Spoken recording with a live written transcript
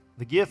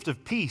The gift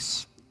of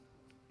peace.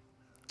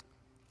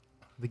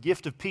 The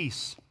gift of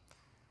peace.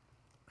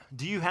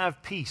 Do you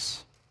have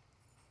peace?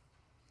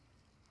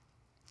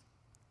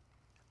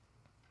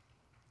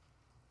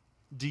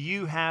 Do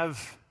you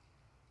have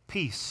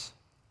peace?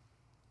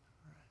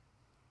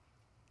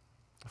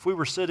 If we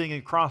were sitting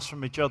across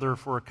from each other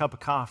for a cup of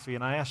coffee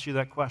and I asked you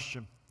that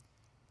question,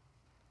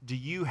 do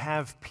you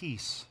have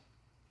peace?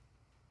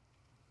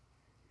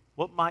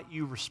 What might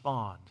you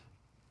respond?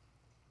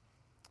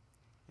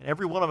 And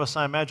every one of us,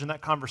 I imagine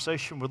that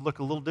conversation would look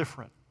a little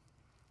different.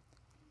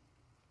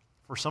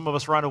 For some of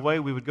us right away,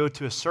 we would go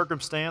to a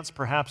circumstance,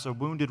 perhaps a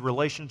wounded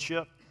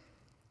relationship,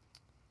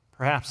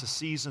 perhaps a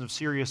season of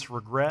serious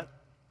regret,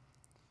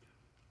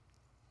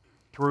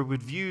 to where we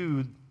would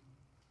view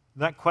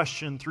that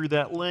question through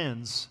that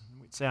lens.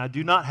 We'd say, I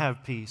do not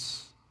have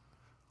peace,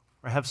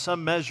 or I have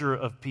some measure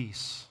of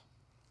peace.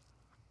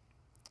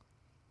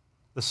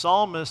 The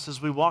psalmist,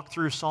 as we walk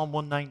through Psalm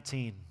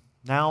 119,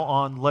 now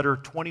on letter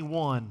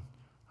 21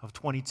 of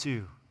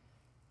 22,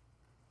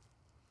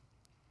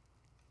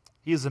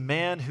 he is a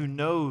man who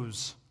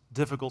knows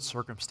difficult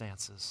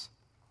circumstances.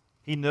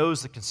 He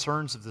knows the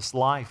concerns of this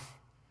life.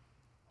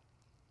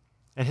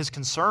 And his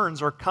concerns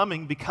are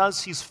coming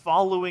because he's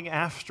following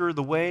after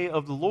the way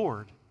of the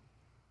Lord.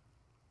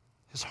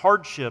 His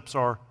hardships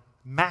are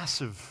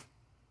massive.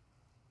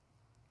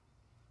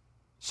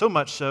 So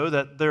much so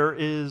that there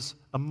is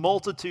a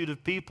multitude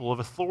of people, of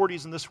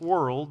authorities in this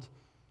world,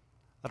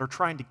 that are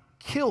trying to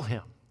kill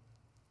him.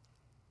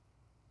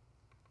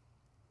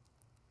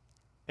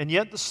 And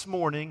yet this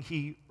morning,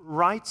 he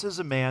writes as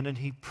a man and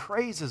he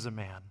prays as a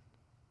man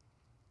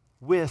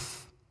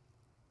with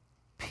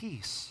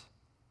peace.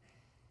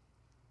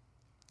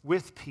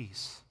 With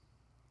peace.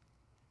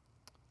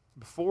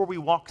 Before we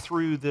walk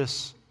through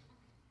this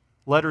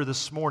letter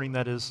this morning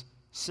that is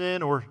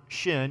sin or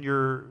shin,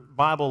 your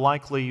Bible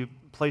likely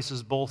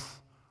places both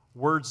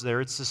words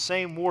there. It's the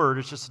same word,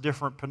 it's just a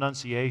different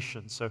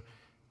pronunciation. So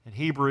in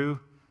Hebrew,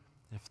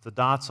 if the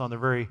dot's on the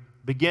very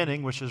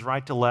beginning, which is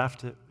right to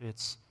left,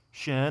 it's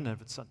shin.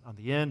 If it's on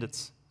the end,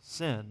 it's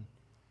sin.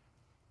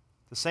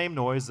 The same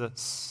noise,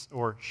 that's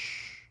or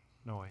sh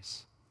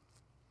noise.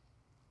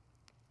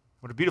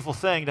 What a beautiful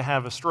thing to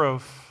have a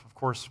strophe, of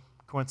course,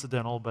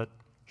 coincidental, but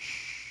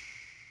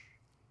shh.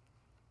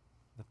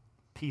 The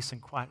peace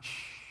and quiet,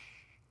 shh.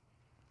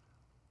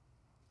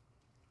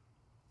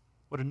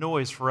 What a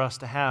noise for us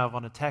to have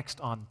on a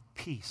text on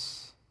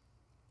peace.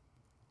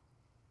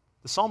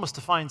 The psalmist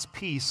defines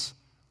peace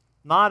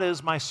not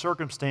as my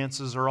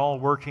circumstances are all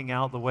working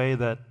out the way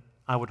that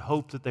I would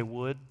hope that they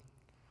would,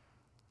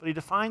 but he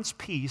defines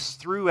peace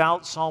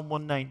throughout Psalm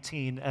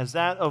 119 as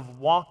that of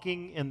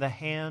walking in the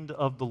hand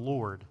of the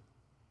Lord,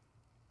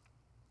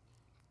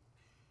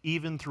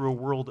 even through a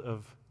world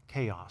of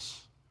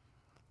chaos.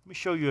 Let me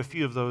show you a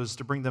few of those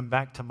to bring them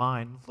back to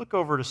mind. Look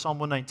over to Psalm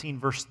 119,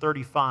 verse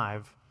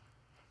 35.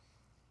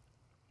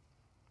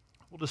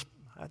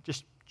 I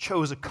just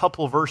chose a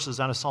couple of verses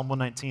out of Psalm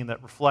 119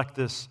 that reflect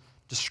this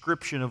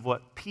description of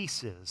what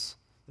peace is,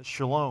 that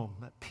shalom,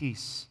 that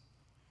peace.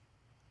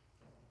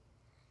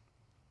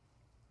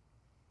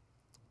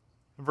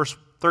 In verse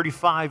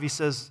 35, he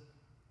says,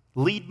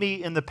 lead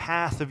me in the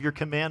path of your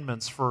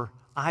commandments, for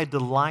I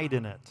delight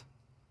in it.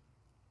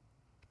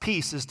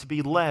 Peace is to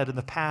be led in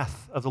the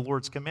path of the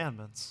Lord's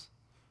commandments.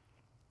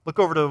 Look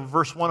over to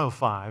verse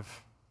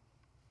 105.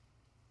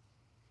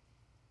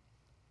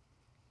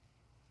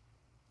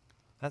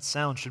 That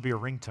sound should be a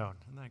ringtone.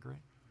 Isn't that great?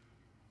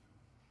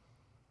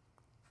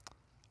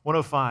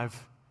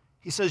 105.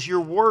 He says,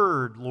 your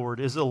word, Lord,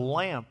 is a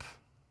lamp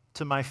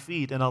to my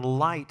feet and a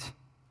light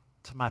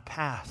to my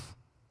path.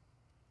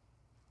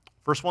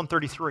 Verse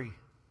 133.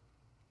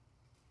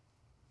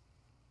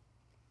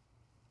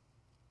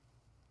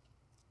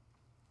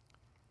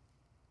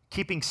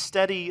 Keeping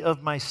steady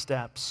of my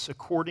steps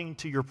according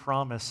to your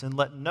promise, and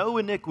let no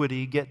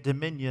iniquity get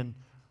dominion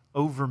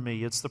over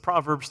me. It's the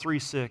Proverbs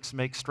 3:6,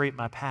 make straight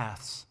my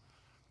paths.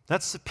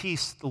 That's the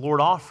peace the Lord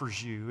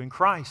offers you in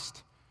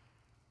Christ.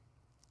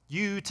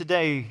 You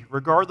today,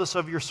 regardless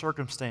of your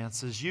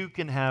circumstances, you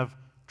can have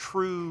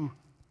true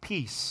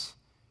peace.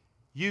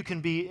 You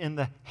can be in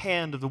the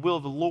hand of the will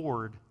of the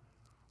Lord,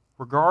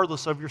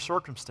 regardless of your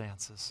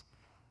circumstances.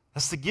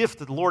 That's the gift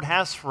that the Lord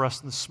has for us.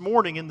 And this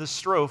morning in this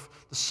strophe,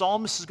 the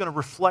psalmist is going to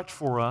reflect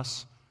for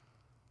us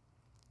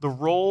the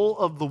role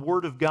of the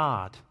Word of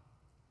God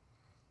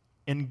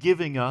in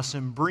giving us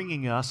and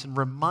bringing us and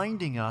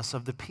reminding us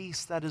of the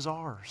peace that is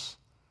ours.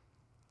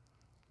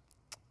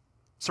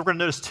 So we're going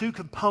to notice two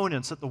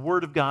components that the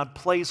Word of God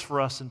plays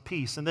for us in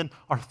peace. And then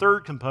our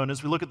third component,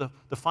 as we look at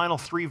the final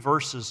three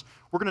verses,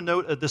 we're going to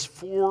note this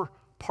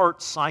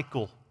four-part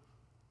cycle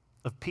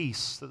of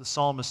peace that the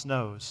psalmist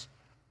knows.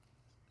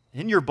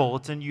 In your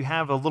bulletin, you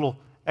have a little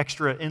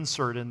extra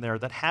insert in there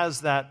that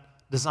has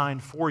that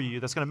designed for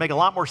you. That's going to make a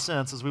lot more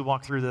sense as we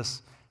walk through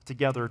this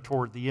together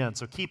toward the end.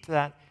 So keep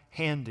that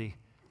handy.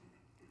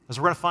 As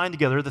we're going to find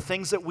together, the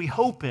things that we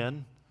hope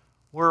in,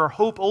 where our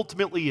hope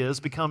ultimately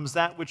is, becomes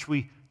that which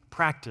we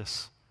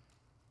practice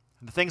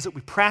And the things that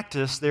we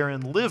practice there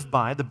and live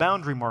by, the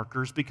boundary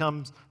markers,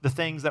 becomes the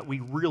things that we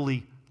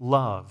really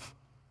love,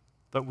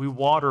 that we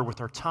water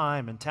with our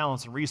time and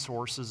talents and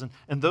resources.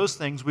 And those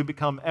things, we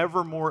become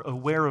ever more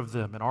aware of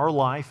them in our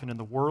life and in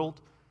the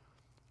world.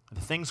 And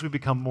the things we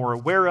become more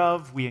aware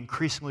of, we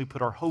increasingly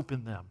put our hope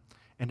in them.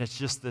 And it's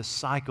just this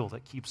cycle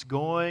that keeps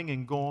going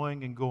and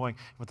going and going.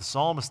 What the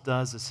psalmist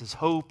does is his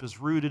hope is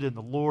rooted in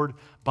the Lord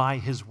by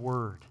his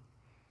word.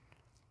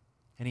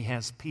 And he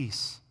has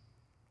peace,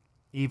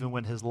 even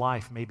when his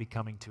life may be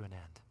coming to an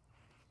end.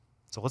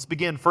 So let's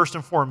begin first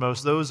and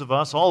foremost, those of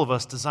us, all of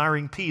us,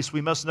 desiring peace. We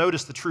must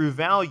notice the true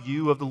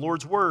value of the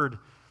Lord's word,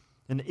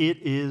 and it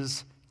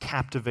is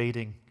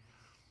captivating.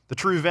 The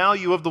true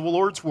value of the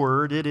Lord's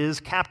word, it is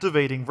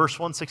captivating. Verse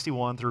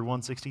 161 through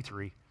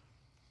 163.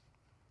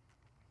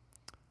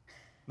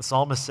 The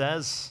psalmist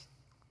says,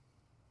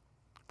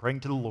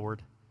 praying to the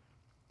Lord,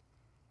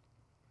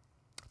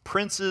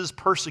 "Princes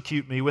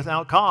persecute me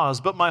without cause,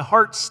 but my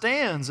heart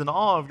stands in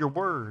awe of your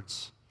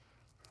words.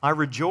 I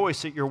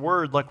rejoice at your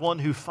word like one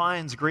who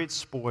finds great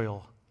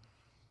spoil.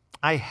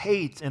 I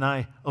hate and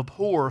I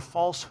abhor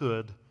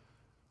falsehood.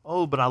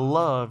 Oh, but I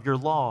love your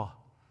law."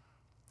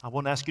 I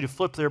won't ask you to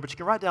flip there, but you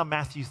can write down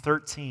Matthew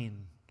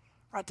 13.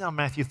 Write down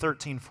Matthew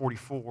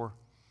 13:44.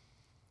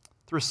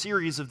 Through a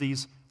series of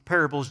these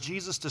parables,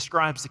 Jesus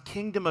describes the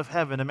kingdom of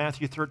heaven in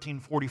Matthew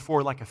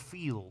 13:44 like a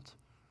field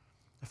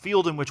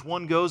in which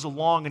one goes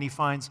along and he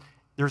finds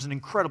there's an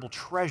incredible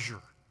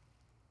treasure.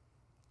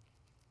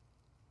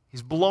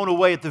 He's blown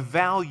away at the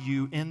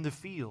value in the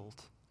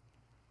field.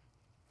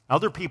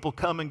 Other people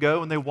come and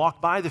go and they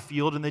walk by the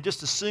field and they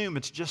just assume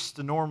it's just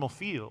a normal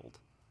field,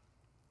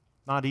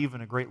 not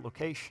even a great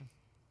location.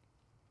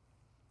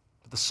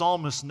 But the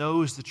psalmist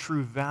knows the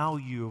true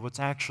value of what's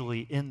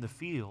actually in the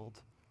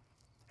field.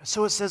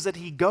 So it says that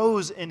he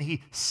goes and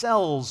he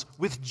sells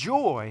with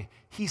joy.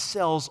 He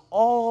sells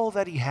all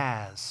that he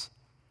has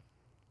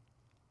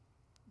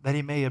that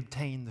he may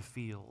obtain the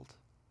field.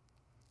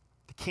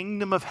 The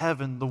kingdom of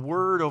heaven, the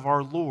word of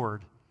our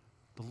Lord,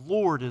 the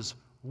Lord is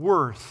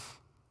worth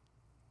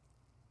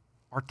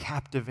our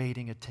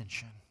captivating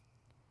attention.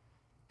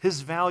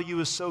 His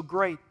value is so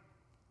great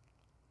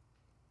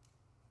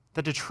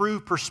that the true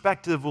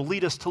perspective will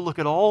lead us to look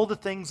at all the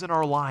things in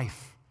our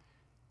life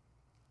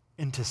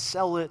and to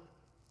sell it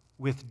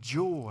with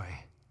joy,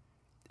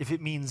 if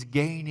it means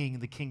gaining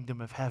the kingdom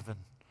of heaven,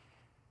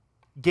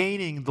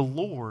 gaining the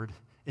Lord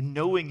and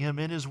knowing him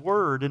in his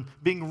word and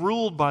being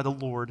ruled by the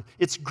Lord.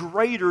 It's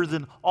greater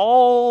than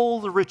all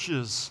the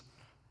riches,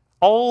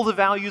 all the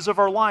values of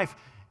our life.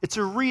 It's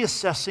a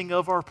reassessing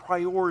of our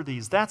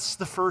priorities. That's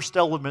the first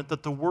element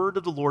that the word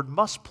of the Lord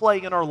must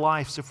play in our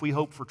lives if we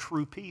hope for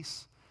true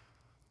peace.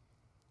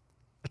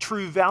 A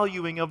true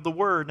valuing of the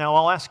word. Now,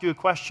 I'll ask you a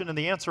question, and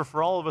the answer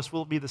for all of us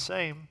will be the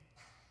same.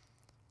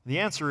 The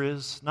answer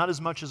is, not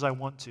as much as I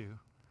want to.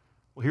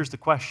 Well, here's the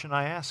question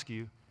I ask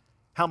you.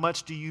 How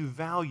much do you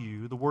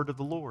value the word of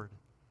the Lord?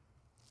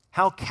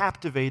 How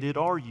captivated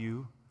are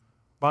you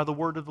by the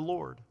word of the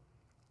Lord?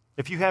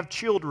 If you have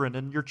children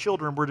and your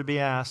children were to be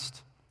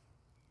asked,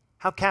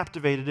 how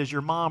captivated is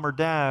your mom or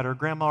dad or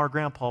grandma or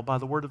grandpa by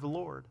the word of the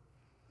Lord?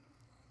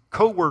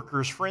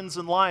 Co-workers, friends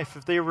in life,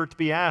 if they were to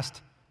be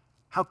asked,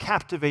 how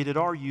captivated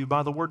are you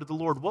by the word of the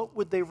Lord? What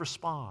would they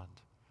respond?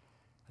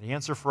 The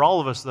answer for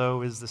all of us,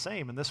 though, is the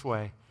same in this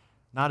way.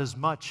 Not as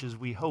much as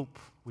we hope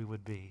we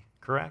would be,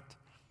 correct?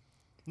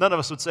 None of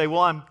us would say,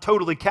 well, I'm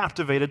totally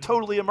captivated,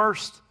 totally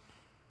immersed.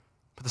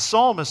 But the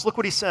psalmist, look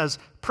what he says,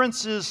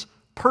 "Princes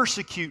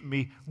persecute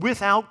me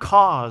without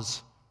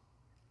cause,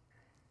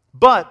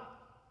 but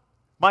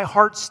my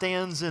heart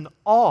stands in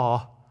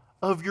awe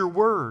of your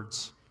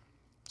words."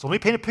 So let me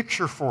paint a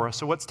picture for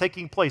us of what's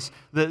taking place.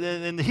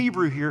 In the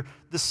Hebrew here,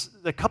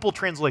 a couple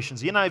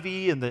translations, the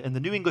NIV and the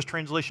New English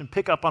translation,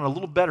 pick up on a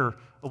little better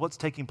of what's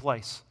taking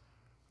place.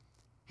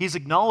 He's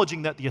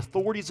acknowledging that the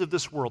authorities of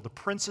this world, the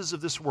princes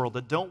of this world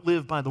that don't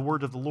live by the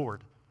word of the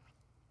Lord,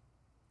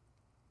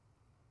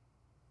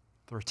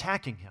 they're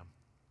attacking him.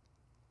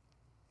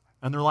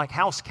 And they're like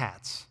house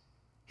cats.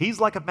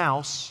 He's like a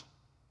mouse,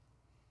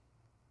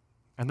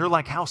 and they're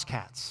like house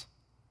cats,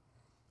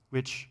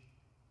 which,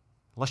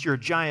 unless you're a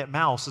giant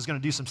mouse, is going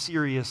to do some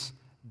serious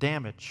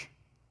damage.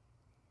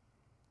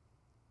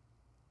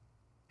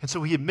 And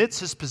so he admits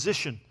his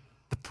position.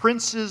 The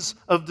princes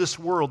of this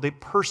world, they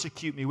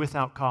persecute me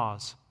without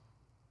cause.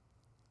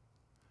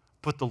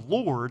 But the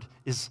Lord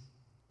is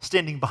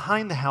standing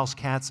behind the house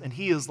cats, and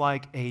he is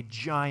like a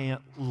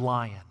giant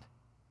lion.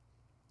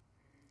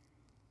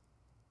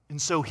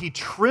 And so he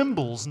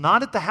trembles,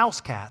 not at the house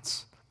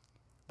cats,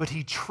 but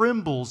he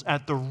trembles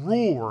at the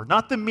roar,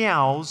 not the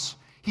meows.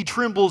 He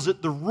trembles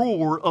at the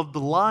roar of the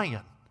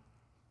lion.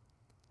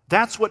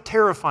 That's what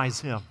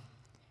terrifies him.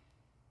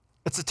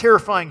 It's a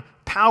terrifying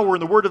power in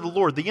the word of the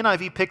Lord. The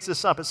NIV picks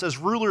this up. It says,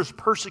 "Rulers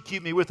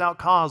persecute me without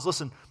cause."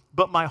 Listen,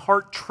 "but my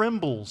heart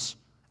trembles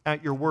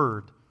at your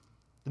word."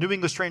 The New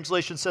English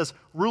translation says,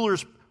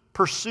 "Rulers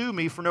pursue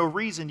me for no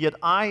reason, yet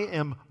I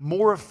am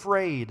more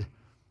afraid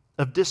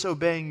of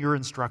disobeying your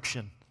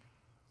instruction."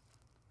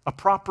 A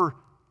proper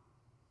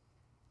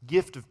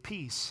gift of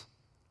peace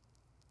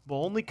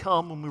will only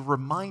come when we're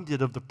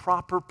reminded of the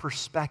proper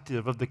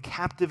perspective, of the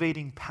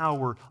captivating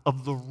power,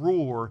 of the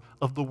roar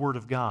of the Word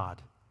of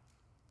God.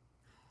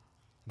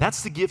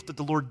 That's the gift that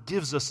the Lord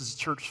gives us as a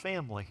church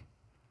family.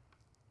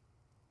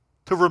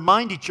 To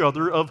remind each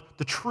other of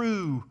the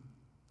true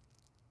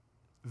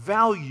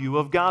value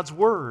of God's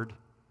Word.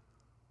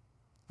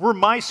 We're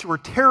mice who are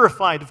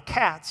terrified of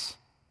cats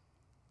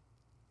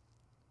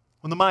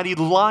when the mighty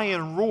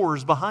lion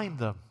roars behind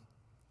them.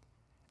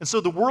 And so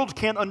the world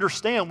can't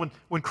understand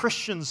when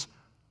Christians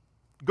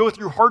go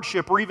through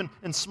hardship, or even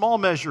in small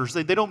measures,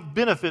 they don't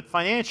benefit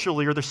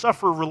financially or they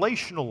suffer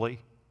relationally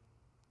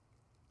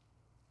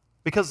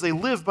because they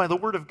live by the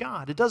Word of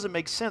God. It doesn't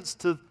make sense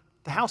to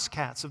the house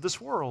cats of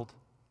this world.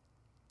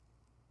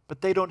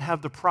 But they don't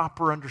have the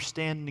proper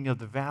understanding of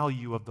the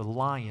value of the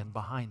lion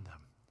behind them.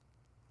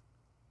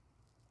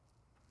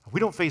 We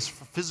don't face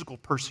physical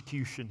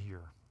persecution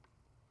here.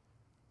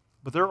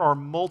 But there are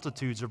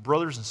multitudes of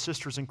brothers and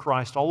sisters in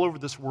Christ all over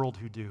this world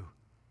who do.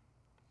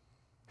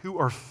 Who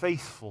are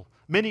faithful.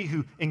 Many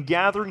who, in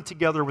gathering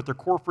together with their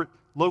corporate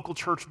local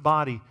church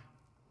body,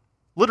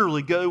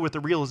 literally go with the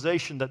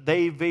realization that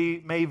they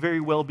may very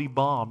well be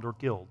bombed or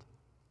killed.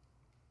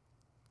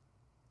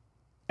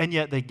 And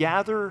yet they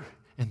gather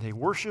and they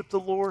worship the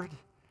Lord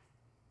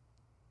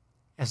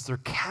as they're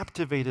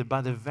captivated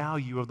by the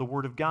value of the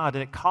Word of God.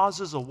 And it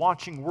causes a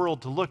watching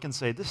world to look and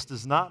say, this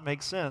does not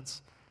make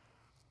sense,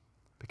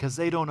 because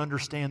they don't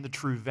understand the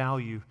true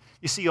value.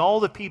 You see, all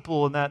the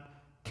people in that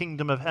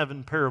kingdom of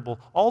heaven parable,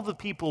 all the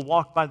people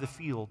walk by the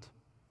field,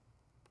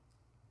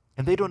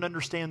 and they don't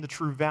understand the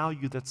true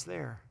value that's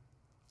there.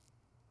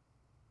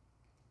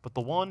 But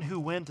the one who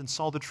went and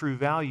saw the true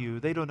value,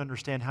 they don't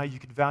understand how you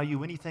could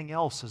value anything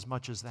else as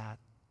much as that,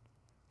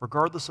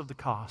 regardless of the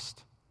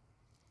cost.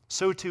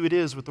 So too it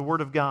is with the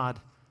Word of God.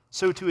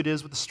 So too it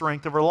is with the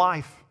strength of our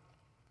life.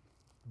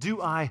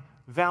 Will I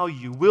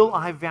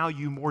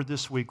value more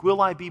this week? Will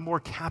I be more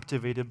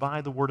captivated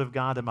by the Word of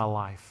God in my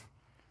life?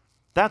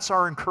 That's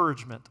our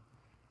encouragement.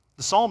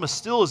 The psalmist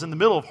still is in the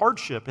middle of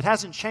hardship. It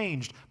hasn't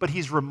changed, but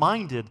he's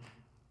reminded,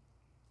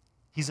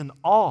 he's in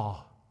awe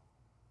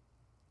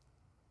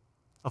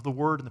of the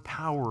Word and the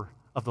power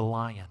of the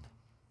lion.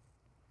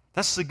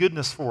 That's the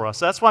goodness for us.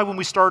 That's why when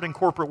we start in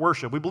corporate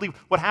worship, we believe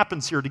what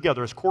happens here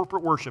together is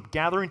corporate worship,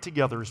 gathering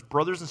together as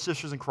brothers and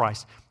sisters in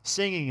Christ,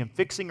 singing and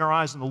fixing our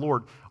eyes on the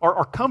Lord.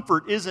 Our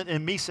comfort isn't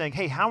in me saying,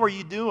 hey, how are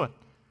you doing?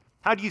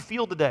 How do you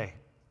feel today?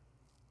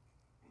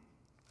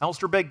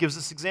 Alistair Begg gives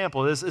this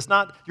example. It's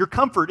not, your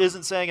comfort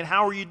isn't saying, and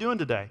how are you doing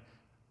today?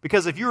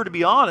 Because if you were to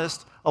be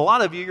honest, a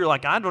lot of you, you're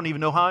like, I don't even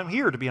know how I'm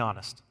here, to be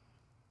honest.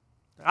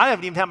 I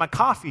haven't even had my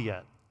coffee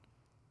yet.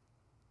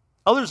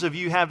 Others of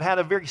you have had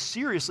a very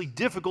seriously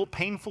difficult,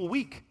 painful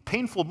week,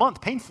 painful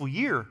month, painful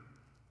year.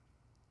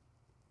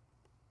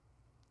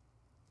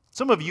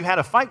 Some of you had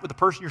a fight with the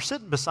person you're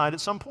sitting beside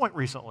at some point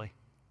recently.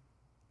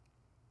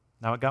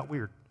 Now it got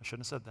weird. I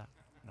shouldn't have said that.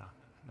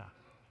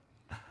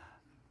 No.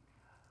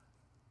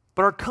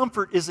 But our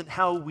comfort isn't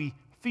how we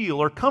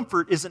feel. Our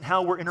comfort isn't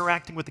how we're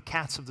interacting with the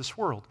cats of this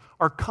world.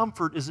 Our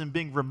comfort is in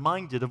being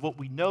reminded of what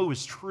we know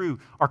is true.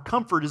 Our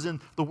comfort is in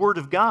the Word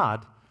of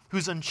God,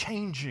 who's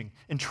unchanging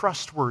and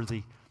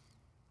trustworthy,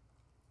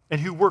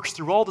 and who works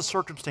through all the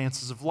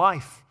circumstances of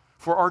life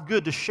for our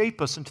good to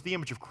shape us into the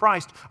image of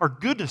Christ. Our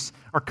goodness,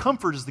 our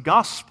comfort is the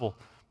gospel,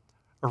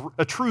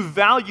 a true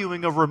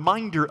valuing, a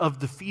reminder of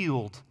the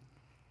field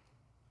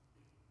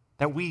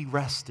that we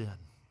rest in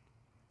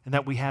and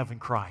that we have in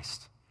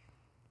Christ,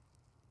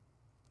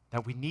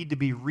 that we need to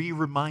be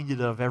reminded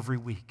of every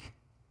week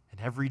and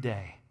every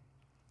day.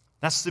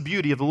 That's the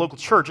beauty of the local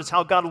church. It's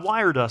how God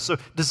wired us. So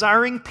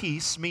desiring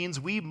peace means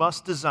we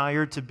must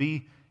desire to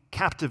be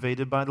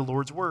captivated by the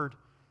Lord's Word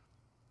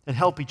and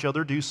help each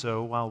other do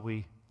so while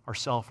we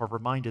ourselves are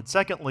reminded.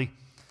 Secondly,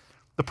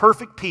 the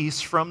perfect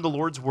peace from the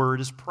Lord's Word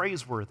is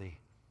praiseworthy.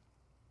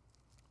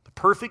 The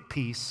perfect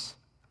peace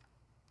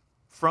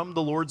from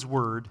the Lord's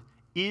Word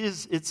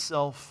is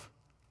itself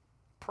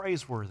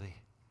praiseworthy.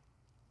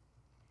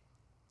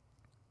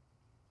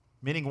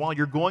 Meaning, while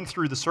you're going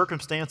through the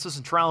circumstances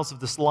and trials of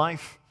this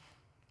life,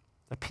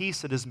 a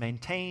peace that is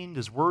maintained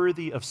is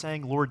worthy of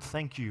saying, Lord,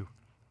 thank you.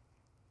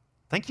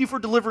 Thank you for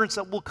deliverance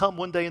that will come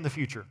one day in the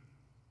future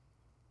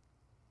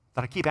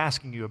that I keep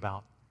asking you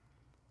about.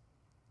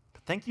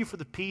 But thank you for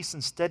the peace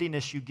and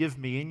steadiness you give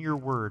me in your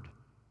word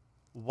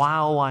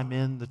while I'm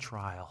in the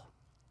trial.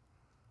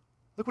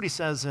 Look what he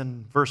says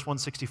in verse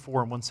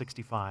 164 and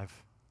 165.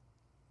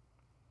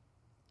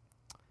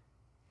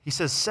 He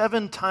says,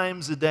 7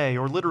 times a day,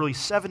 or literally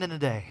 7 in a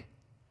day,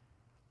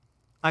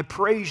 I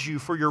praise you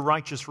for your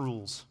righteous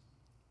rules.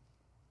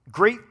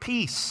 Great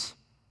peace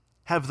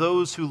have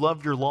those who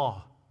love your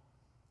law.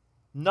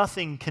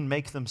 Nothing can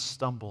make them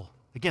stumble.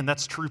 Again,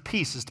 that's true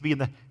peace, is to be in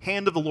the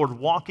hand of the Lord,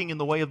 walking in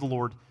the way of the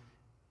Lord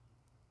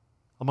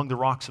among the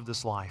rocks of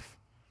this life.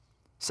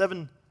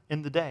 7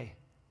 in the day.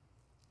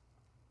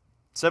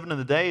 7 in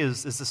the day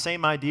is the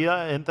same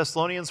idea in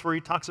Thessalonians where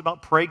he talks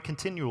about pray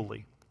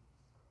continually.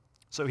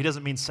 So he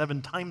doesn't mean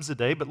 7 times a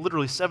day, but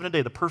literally 7 a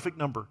day, the perfect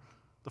number.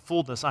 the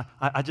fullness. I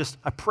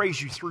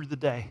praise you through the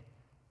day.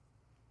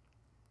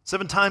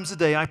 7 times a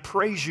day, I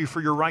praise you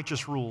for your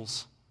righteous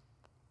rules.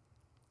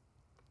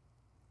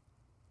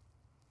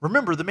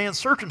 Remember the man's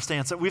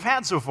circumstance that we've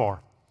had so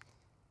far.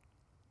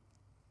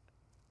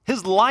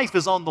 His life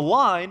is on the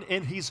line,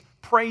 and he's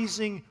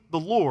praising the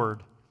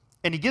Lord.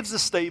 And he gives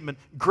this statement,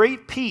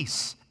 great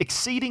peace,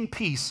 exceeding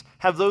peace,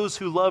 have those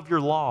who love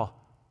your law.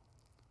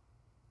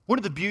 One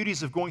of the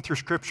beauties of going through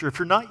Scripture, if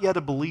you're not yet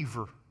a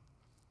believer,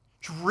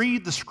 just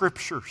read the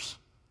Scriptures.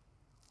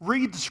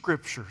 Read the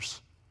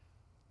Scriptures.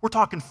 We're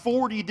talking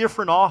 40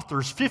 different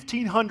authors,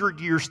 1,500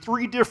 years,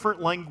 3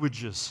 different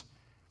languages.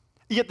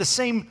 Yet the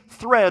same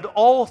thread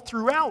all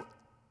throughout.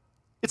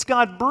 It's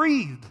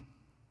God-breathed.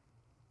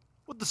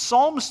 What the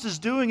psalmist is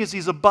doing is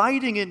he's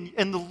abiding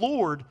in the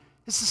Lord.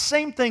 It's the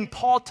same thing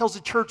Paul tells the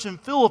church in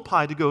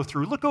Philippi to go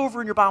through. Look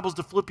over in your Bibles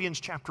to Philippians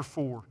chapter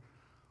 4.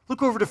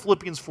 Look over to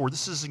Philippians 4.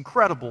 This is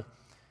incredible.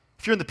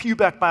 If you're in the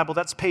Pewback Bible,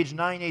 that's page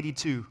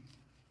 982.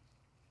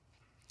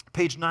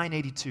 Page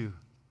 982.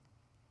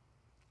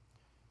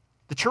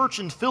 The church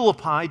in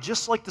Philippi,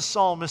 just like the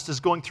psalmist, is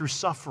going through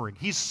suffering.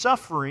 He's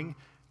suffering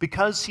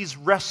because he's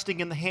resting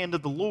in the hand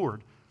of the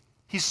Lord.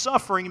 He's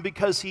suffering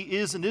because he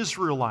is an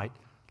Israelite,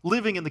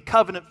 living in the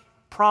covenant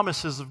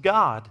promises of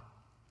God,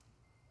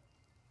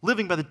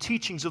 living by the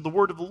teachings of the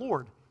word of the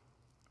Lord.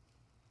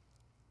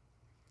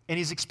 And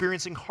he's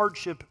experiencing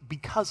hardship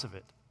because of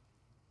it.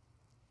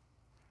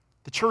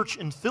 The church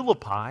in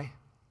Philippi,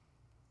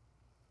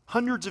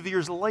 hundreds of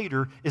years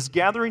later, is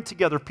gathering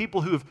together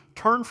people who have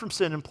turned from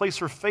sin and placed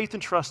their faith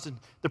and trust in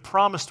the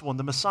promised one,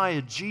 the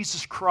Messiah,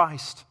 Jesus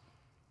Christ.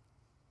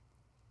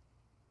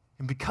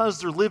 And because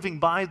they're living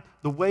by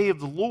the way of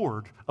the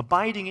Lord,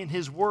 abiding in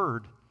His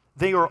word,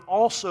 they are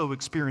also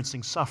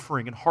experiencing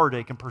suffering and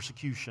heartache and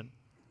persecution.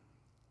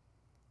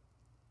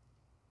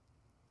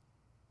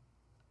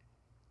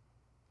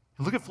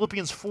 And look at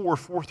Philippians 4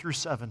 through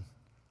 7.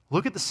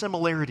 Look at the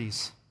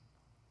similarities.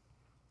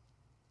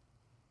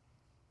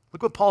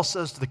 Look what Paul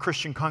says to the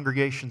Christian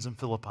congregations in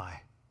Philippi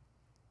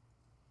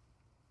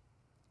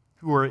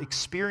who are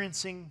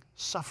experiencing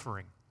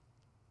suffering.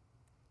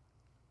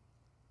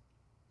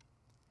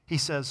 He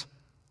says,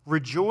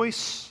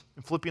 rejoice,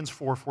 in Philippians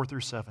 4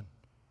 through 7.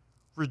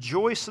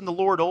 Rejoice in the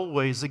Lord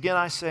always. Again,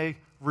 I say,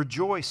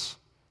 rejoice.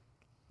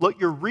 Let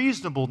your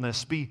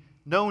reasonableness be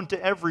known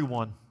to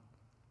everyone.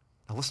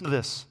 Now listen to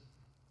this.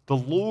 The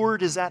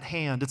Lord is at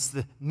hand. It's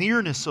the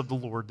nearness of the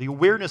Lord, the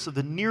awareness of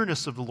the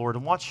nearness of the Lord.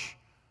 And watch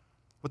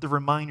what the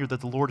reminder that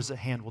the Lord is at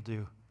hand will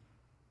do.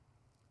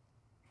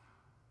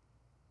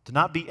 To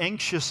not be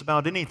anxious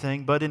about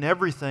anything, but in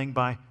everything,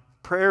 by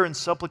prayer and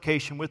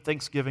supplication with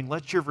thanksgiving,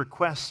 let your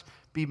requests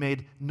be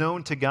made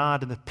known to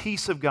God, and the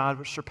peace of God,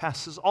 which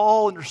surpasses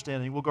all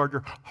understanding, will guard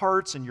your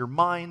hearts and your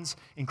minds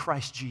in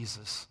Christ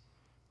Jesus.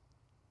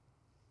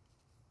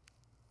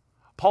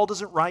 Paul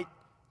doesn't write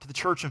to the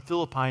church in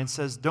Philippi and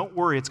says, don't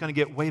worry, it's going to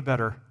get way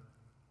better.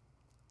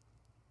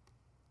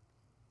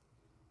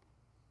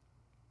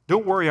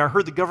 Don't worry, I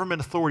heard the government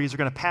authorities are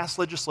going to pass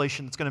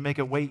legislation that's going to make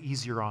it way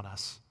easier on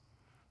us.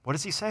 What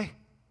does he say?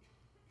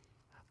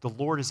 The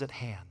Lord is at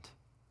hand.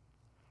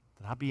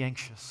 Do not be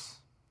anxious,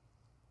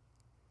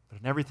 but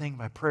in everything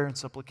by prayer and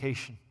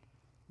supplication,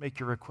 make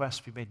your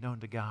requests be made known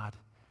to God.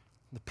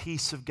 And the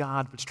peace of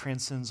God, which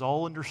transcends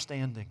all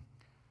understanding,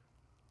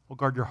 will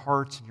guard your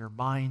hearts and your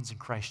minds in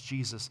Christ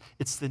Jesus.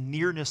 It's the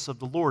nearness of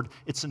the Lord.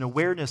 It's an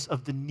awareness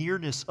of the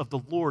nearness of the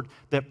Lord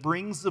that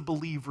brings the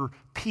believer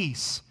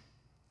peace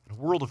in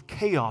a world of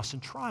chaos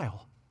and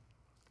trial.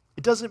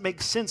 It doesn't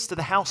make sense to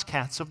the house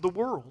cats of the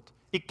world.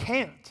 It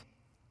can't.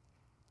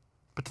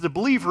 But to the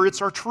believer,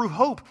 it's our true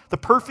hope. The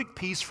perfect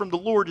peace from the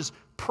Lord is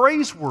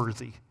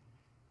praiseworthy.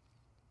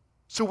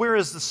 So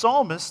whereas the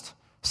psalmist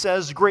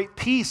says, great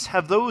peace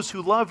have those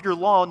who love your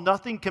law,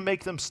 nothing can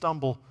make them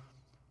stumble,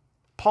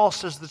 Paul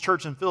says to the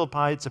church in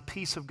Philippi, it's a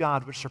peace of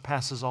God which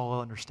surpasses all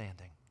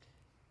understanding.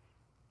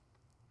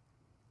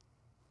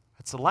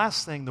 It's the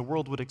last thing the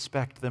world would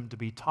expect them to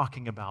be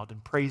talking about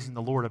and praising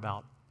the Lord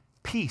about.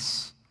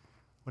 Peace,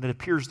 when it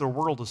appears their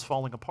world is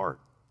falling apart.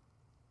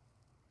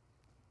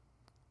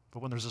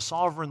 But when there's a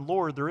sovereign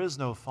Lord, there is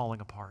no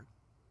falling apart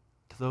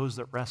to those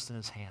that rest in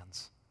His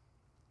hands.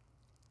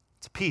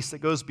 It's a peace that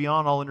goes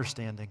beyond all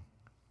understanding.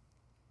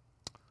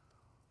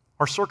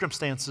 Our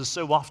circumstances,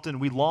 so often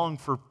we long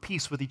for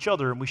peace with each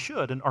other, and we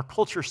should, and our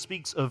culture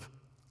speaks of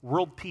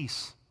world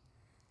peace.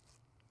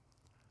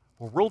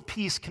 Well, world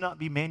peace cannot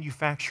be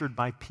manufactured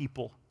by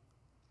people,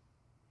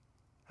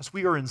 as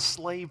we are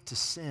enslaved to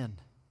sin.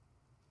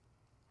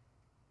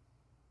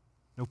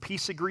 No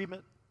peace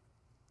agreement,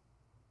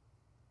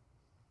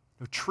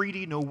 no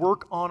treaty, no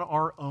work on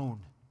our own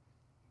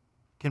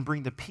can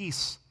bring the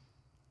peace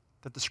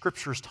that the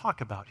Scriptures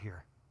talk about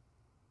here.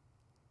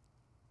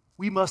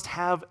 We must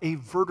have a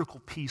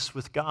vertical peace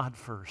with God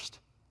first.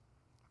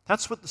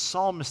 That's what the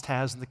psalmist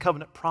has in the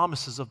covenant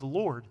promises of the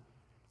Lord.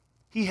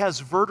 He has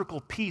vertical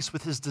peace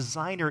with His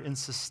designer and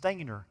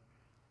sustainer.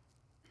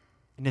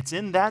 And it's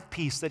in that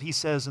peace that he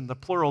says in the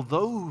plural,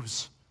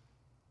 those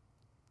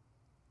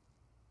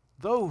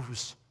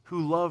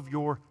who love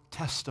your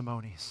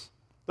testimonies.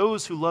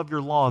 Those who love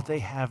your law, they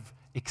have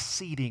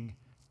exceeding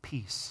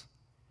peace,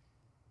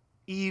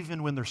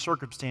 even when their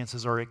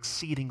circumstances are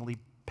exceedingly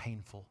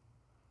painful.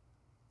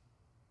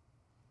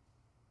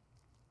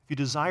 If you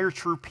desire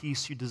true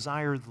peace, you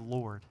desire the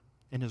Lord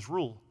and His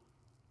rule.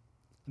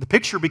 The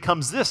picture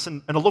becomes this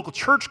in a local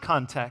church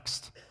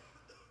context.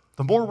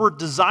 The more we're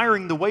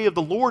desiring the way of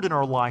the Lord in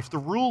our life, the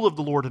rule of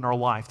the Lord in our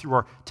life, through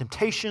our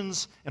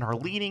temptations and our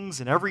leanings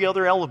and every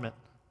other element,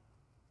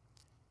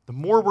 the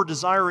more we're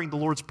desiring the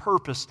Lord's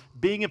purpose,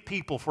 being a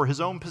people for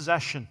His own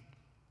possession,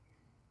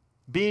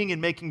 being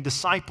and making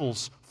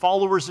disciples,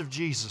 followers of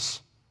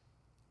Jesus,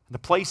 in the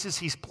places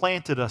He's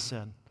planted us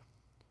in,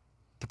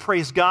 to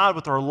praise God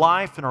with our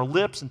life and our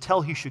lips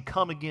until He should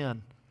come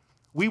again,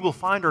 we will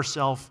find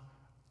ourselves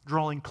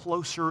drawing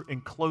closer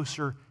and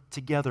closer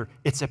together.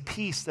 It's a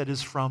peace that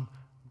is from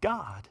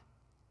God,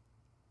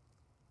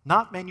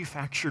 not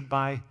manufactured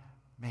by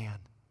man.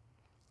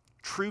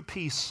 True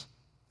peace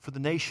for the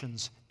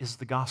nations is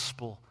the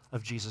gospel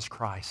of Jesus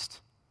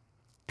Christ.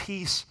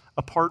 Peace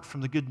apart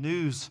from the good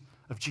news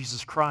of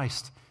Jesus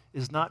Christ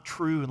is not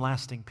true and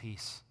lasting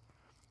peace.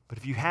 But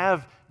if you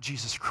have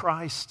Jesus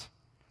Christ,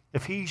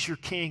 if He's your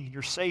King and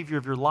your Savior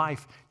of your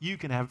life, you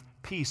can have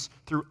peace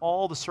through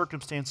all the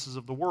circumstances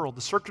of the world.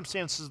 The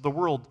circumstances of the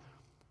world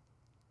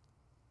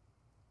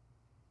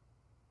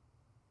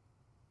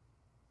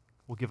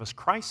will give us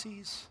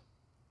crises,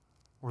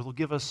 or they'll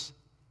give us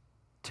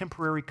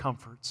temporary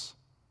comforts.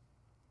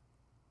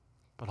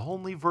 But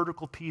only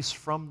vertical peace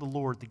from the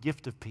Lord, the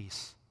gift of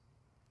peace,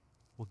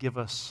 will give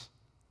us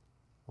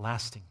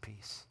lasting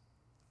peace.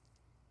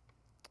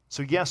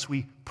 So yes,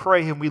 we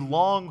pray and we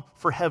long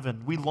for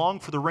heaven. We long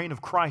for the reign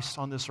of Christ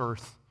on this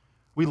earth.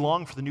 We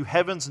long for the new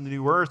heavens and the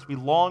new earth. We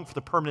long for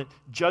the permanent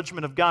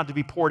judgment of God to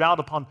be poured out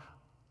upon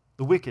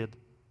the wicked.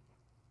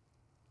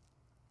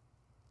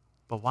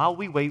 But while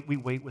we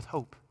wait with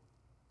hope.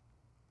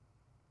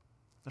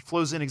 That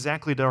flows in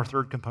exactly to our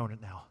third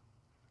component now.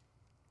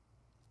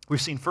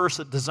 We've seen first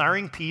that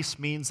desiring peace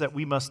means that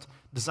we must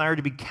desire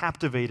to be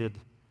captivated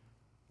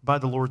by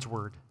the Lord's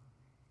word.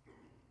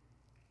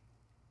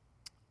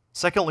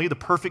 Secondly, the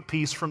perfect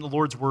peace from the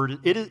Lord's word,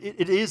 it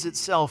is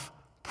itself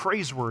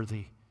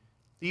praiseworthy,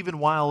 even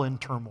while in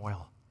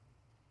turmoil.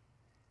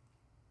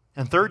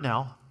 And third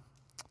now,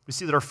 we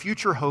see that our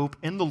future hope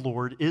in the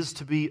Lord is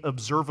to be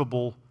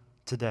observable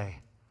today.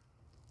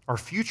 Our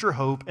future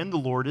hope in the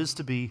Lord is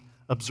to be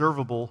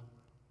observable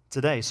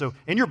today. So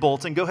in your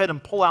bulletin, go ahead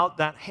and pull out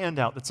that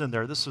handout that's in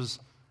there. This was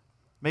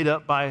made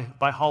up by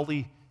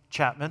Holly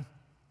Chapman.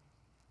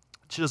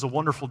 She does a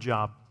wonderful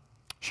job.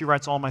 She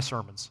writes all my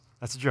sermons.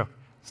 That's a joke.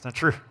 It's not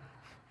true.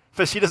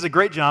 But she does a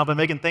great job of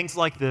making things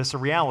like this a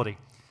reality.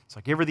 So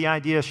I gave her the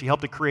idea. She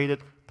helped to create it,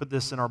 put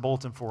this in our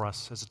bulletin for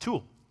us as a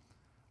tool.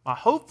 My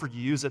hope for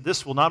you is that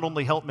this will not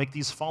only help make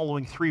these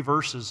following 3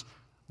 verses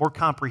more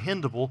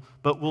comprehensible,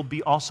 but will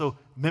be also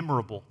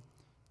memorable.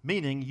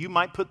 Meaning, you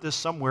might put this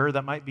somewhere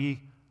that might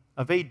be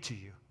of aid to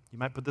you. You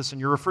might put this in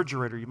your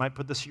refrigerator. You might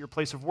put this at your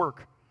place of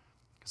work.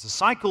 Because the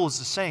cycle is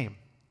the same.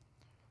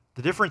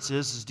 The difference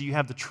is do you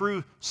have the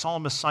true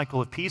psalmist cycle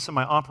of peace? Am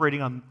I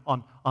operating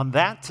on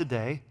that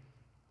today,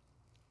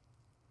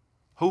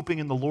 hoping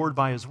in the Lord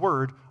by His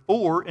word?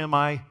 Or am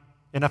I,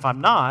 and if I'm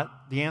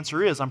not, the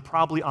answer is I'm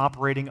probably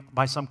operating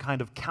by some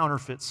kind of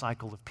counterfeit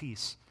cycle of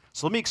peace.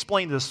 So let me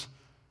explain this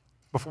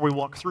before we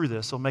walk through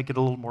this. It'll make it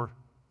a little more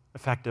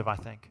effective, I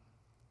think.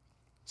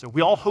 So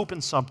we all hope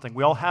in something.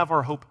 We all have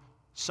our hope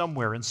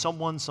somewhere, in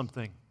someone,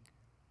 something.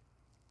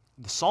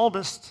 The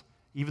psalmist,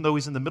 even though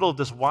he's in the middle of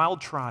this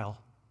wild trial,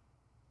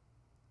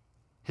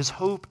 his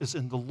hope is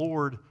in the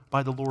Lord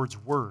by the Lord's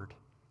word.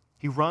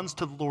 He runs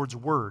to the Lord's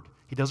word.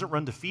 He doesn't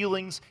run to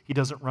feelings. He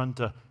doesn't run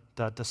to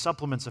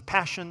supplements of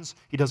passions.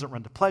 He doesn't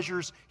run to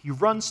pleasures. He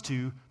runs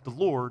to the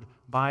Lord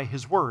by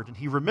His word. And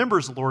he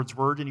remembers the Lord's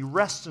word, and he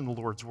rests in the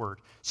Lord's word.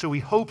 So he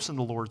hopes in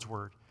the Lord's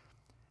word.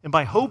 And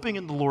by hoping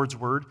in the Lord's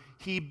word,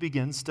 he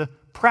begins to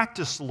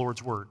practice the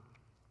Lord's word.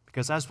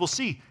 Because as we'll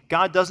see,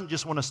 God doesn't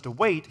just want us to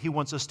wait. He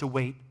wants us to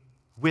wait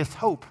with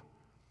hope.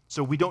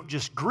 So we don't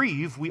just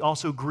grieve, we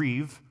also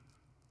grieve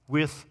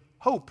with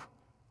hope,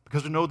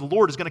 because we know the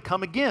Lord is going to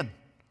come again.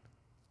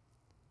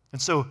 And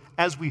so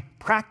as we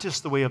practice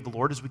the way of the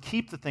Lord, as we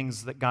keep the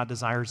things that God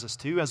desires us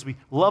to, as we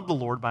love the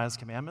Lord by His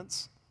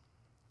commandments,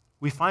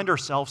 we find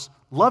ourselves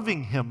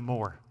loving Him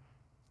more.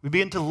 We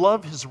begin to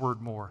love His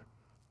word more.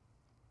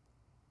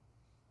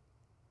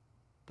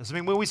 Doesn't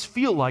mean we always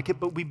feel like it,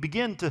 but we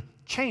begin to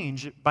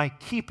change it by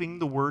keeping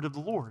the word of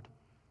the Lord.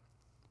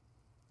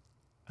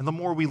 And the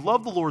more we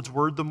love the Lord's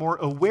word, the more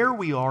aware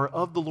we are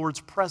of the Lord's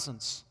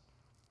presence.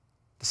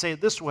 To say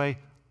it this way,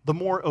 the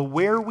more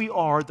aware we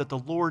are that the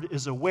Lord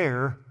is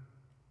aware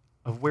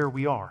of where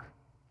we are.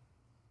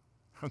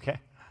 Okay?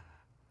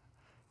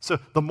 So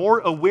the more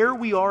aware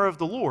we are of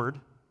the Lord,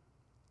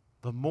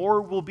 the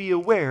more we'll be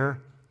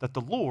aware that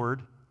the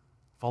Lord,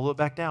 follow it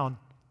back down,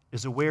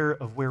 is aware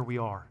of where we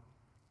are.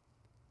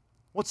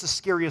 What's the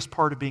scariest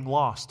part of being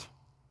lost?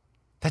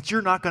 That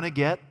you're not going to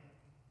get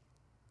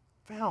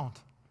found.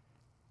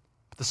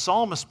 But The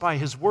psalmist, by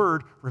his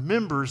word,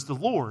 remembers the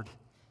Lord.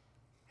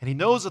 And he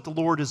knows that the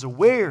Lord is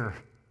aware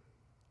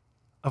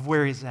of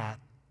where he's at.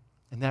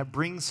 And that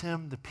brings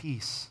him the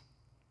peace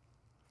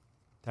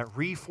that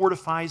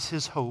refortifies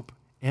his hope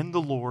in the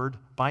Lord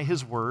by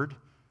his word,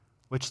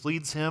 which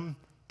leads him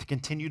to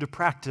continue to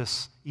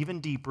practice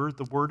even deeper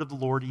the word of the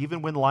Lord,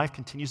 even when life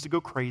continues to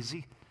go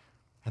crazy.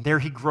 And there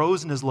he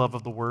grows in his love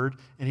of the word,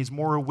 and he's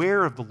more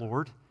aware of the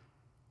Lord.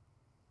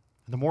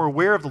 And the more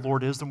aware of the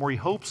Lord is, the more he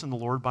hopes in the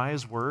Lord by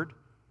his word.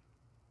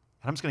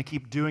 And I'm just going to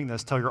keep doing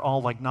this till you're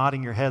all like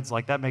nodding your heads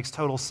like that makes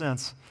total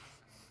sense.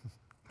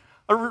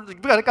 I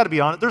got to be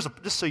honest,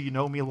 just so you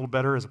know me a little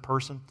better as a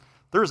person,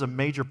 there is a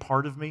major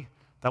part of me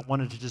that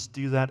wanted to just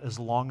do that as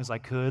long as I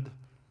could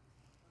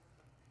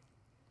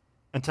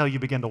until you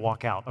begin to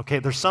walk out. Okay,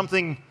 there's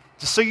something,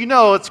 just so you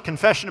know, it's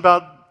confession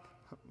about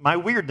my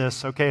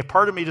weirdness, okay? A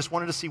part of me just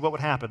wanted to see what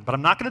would happen, but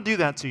I'm not going to do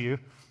that to you,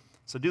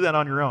 so do that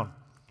on your own.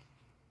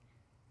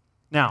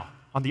 Now,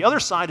 on the other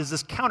side is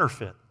this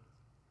counterfeit.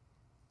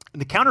 And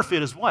the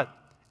counterfeit is what?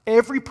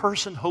 Every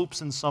person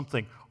hopes in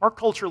something. Our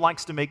culture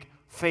likes to make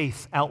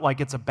faith out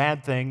like it's a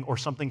bad thing or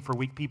something for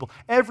weak people.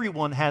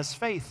 Everyone has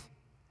faith.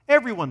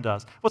 Everyone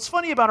does. What's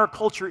funny about our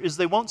culture is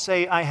they won't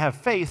say, I have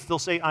faith. They'll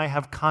say, I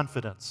have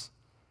confidence.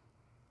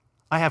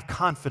 I have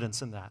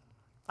confidence in that.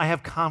 I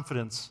have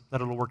confidence that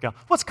it'll work out.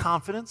 What's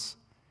confidence?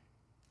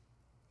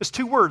 It's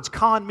two words,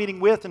 con meaning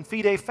with and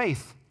fide,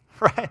 faith,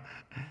 right?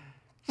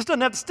 Just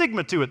doesn't have the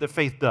stigma to it that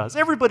faith does.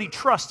 Everybody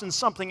trusts in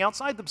something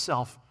outside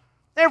themselves.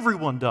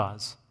 Everyone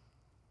does.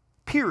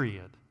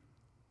 Period.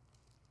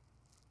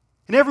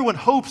 And everyone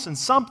hopes in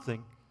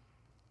something.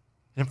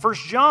 And in 1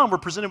 John, we're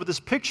presented with this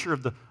picture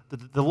of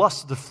the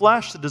lust of the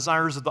flesh, the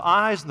desires of the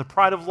eyes, and the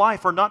pride of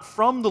life are not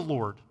from the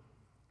Lord,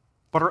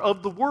 but are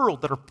of the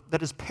world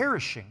that is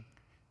perishing.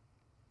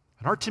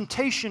 And our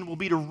temptation will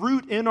be to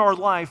root in our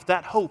life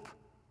that hope.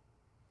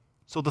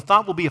 So the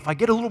thought will be, if I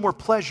get a little more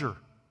pleasure,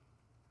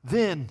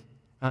 then,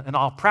 and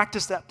I'll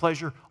practice that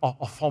pleasure,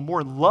 I'll fall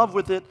more in love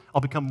with it, I'll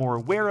become more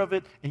aware of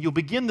it, and you'll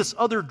begin this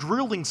other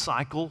drilling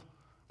cycle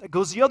that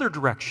goes the other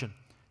direction.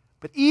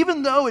 But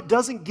even though it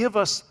doesn't give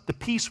us the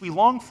peace we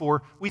long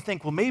for, we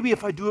think, well, maybe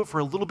if I do it for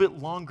a little bit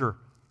longer,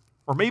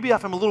 or maybe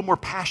if I'm a little more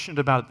passionate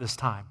about it this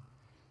time.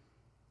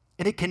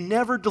 And it can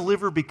never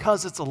deliver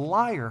because it's a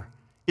liar.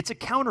 It's a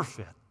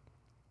counterfeit.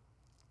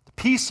 The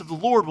peace of the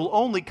Lord will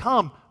only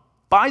come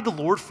by the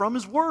Lord from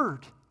His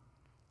Word.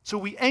 So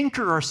we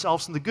anchor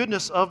ourselves in the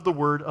goodness of the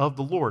Word of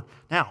the Lord.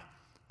 Now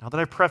that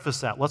I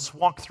preface that, let's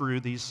walk through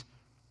these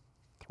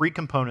three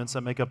components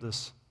that make up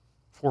this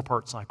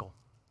four-part cycle.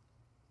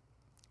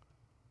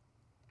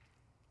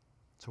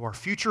 So our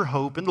future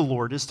hope in the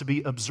Lord is to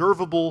be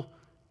observable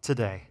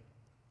today.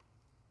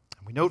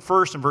 And we note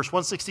first in verse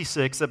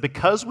 166 that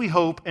because we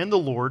hope in the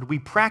Lord, we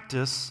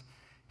practice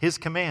His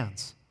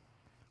commands.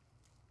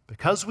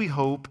 Because we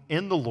hope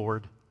in the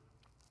Lord,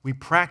 we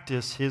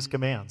practice His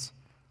commands.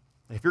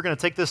 And if you're going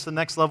to take this to the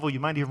next level, you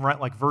might even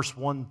write like verse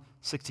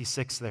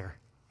 166 there.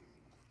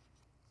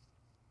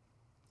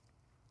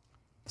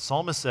 The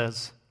psalmist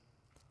says,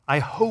 I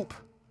hope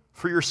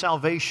for your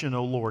salvation,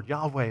 O Lord,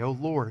 Yahweh, O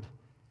Lord,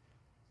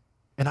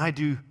 and I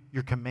do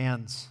your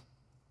commands.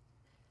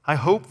 I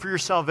hope for your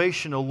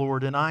salvation, O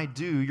Lord, and I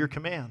do your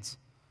commands.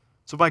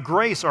 So by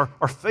grace, our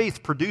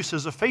faith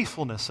produces a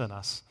faithfulness in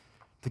us.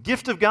 The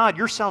gift of God,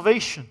 your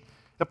salvation,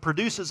 that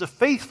produces a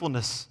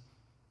faithfulness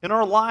in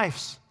our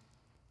lives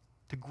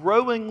to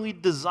growingly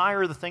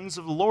desire the things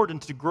of the Lord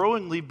and to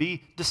growingly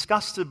be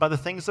disgusted by the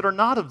things that are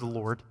not of the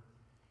Lord.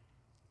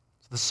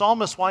 So the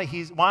psalmist,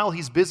 while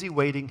he's busy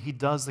waiting, he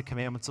does the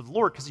commandments of the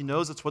Lord because he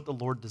knows it's what the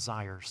Lord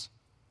desires.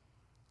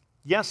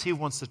 Yes, he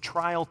wants the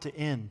trial to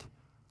end,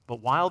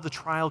 but while the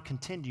trial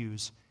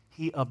continues,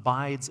 he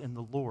abides in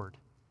the Lord.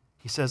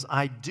 He says,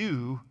 I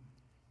do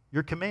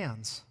your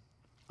commands.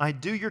 I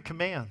do your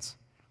commands.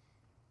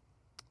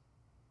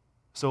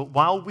 So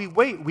while we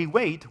wait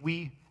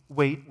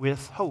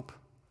with hope.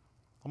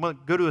 I'm going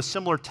to go to a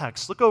similar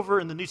text. Look over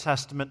in the New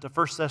Testament to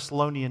 1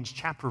 Thessalonians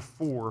chapter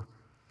 4.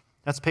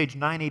 That's page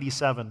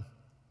 987.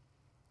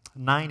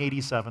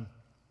 987.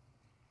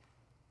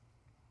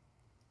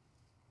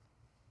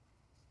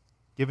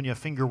 Giving you a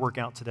finger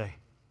workout today.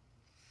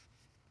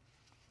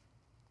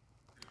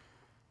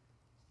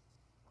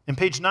 In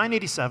page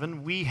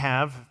 987, we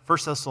have 1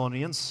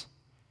 Thessalonians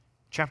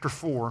chapter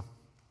 4.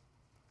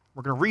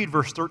 We're going to read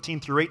verse 13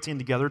 through 18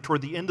 together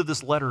toward the end of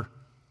this letter.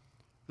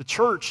 The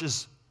church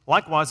is,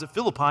 likewise at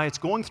Philippi, it's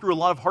going through a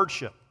lot of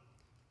hardship.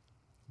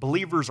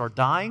 Believers are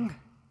dying.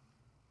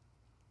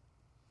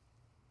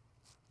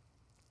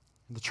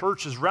 And the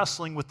church is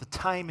wrestling with the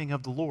timing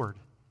of the Lord.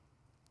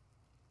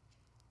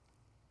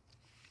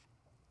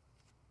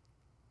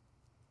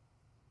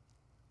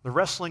 They're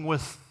wrestling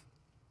with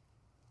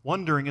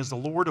wondering, is the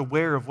Lord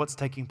aware of what's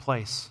taking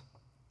place?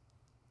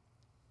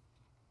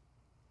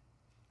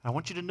 I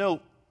want you to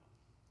note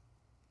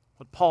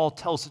what Paul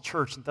tells the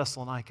church in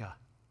Thessalonica.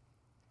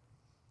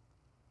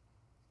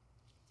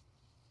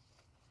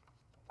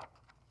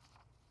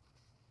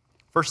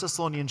 First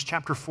Thessalonians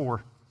chapter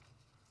 4.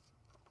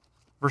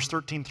 verse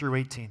 13 through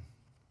 18.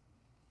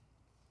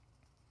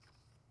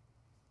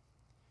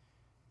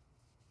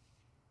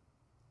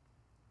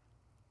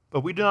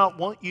 But we do not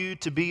want you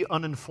to be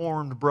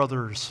uninformed,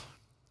 brothers,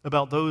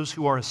 about those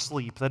who are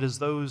asleep, that is,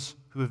 those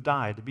who have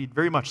died. It'd be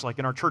very much like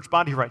in our church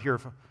body right here.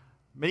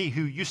 Many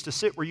who used to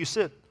sit where you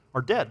sit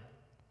are dead.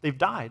 They've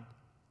died.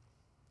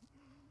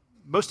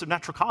 Most of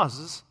natural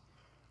causes.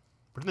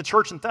 But in the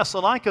church in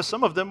Thessalonica,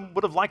 some of them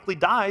would have likely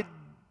died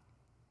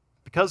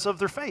because of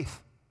their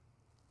faith.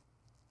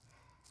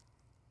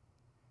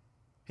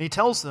 And he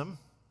tells them,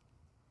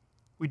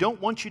 we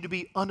don't want you to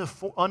be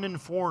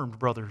uninformed,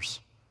 brothers,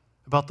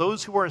 about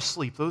those who are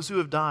asleep, those who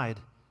have died.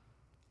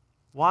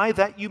 Why?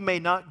 That you may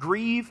not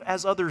grieve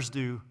as others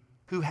do,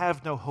 who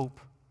have no hope.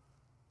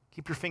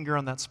 Keep your finger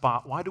on that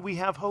spot. Why do we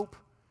have hope?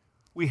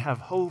 We have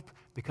hope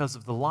because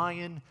of the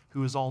Lion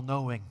who is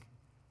all-knowing.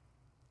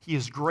 He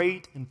is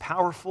great and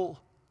powerful.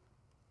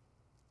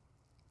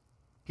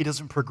 He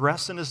doesn't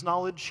progress in his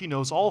knowledge. He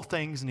knows all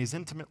things, and he's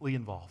intimately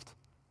involved.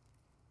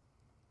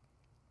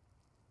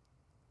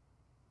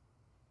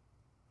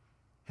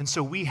 And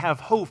so we have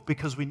hope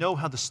because we know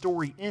how the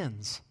story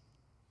ends.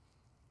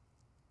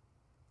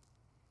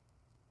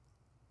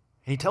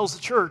 And he tells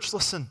the church,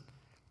 listen,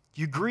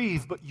 you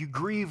grieve, but you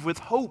grieve with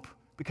hope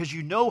because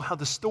you know how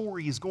the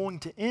story is going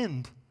to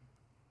end.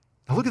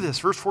 Now look at this,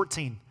 verse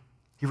 14.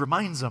 He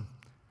reminds them,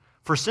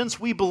 for since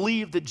we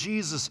believe that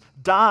Jesus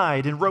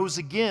died and rose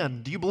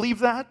again, do you believe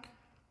that?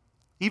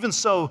 Even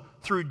so,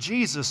 through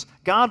Jesus,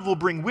 God will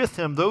bring with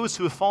him those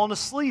who have fallen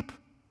asleep.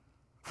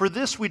 For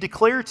this we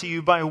declare to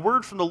you by a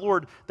word from the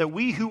Lord, that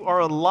we who are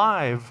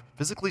alive,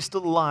 physically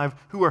still alive,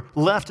 who are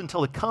left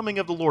until the coming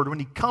of the Lord, when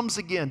he comes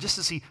again, just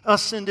as he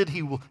ascended,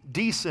 he will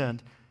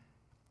descend,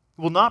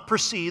 will not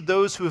precede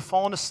those who have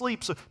fallen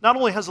asleep. So not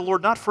only has the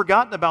Lord not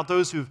forgotten about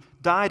those who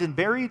have died and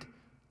buried,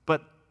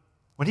 but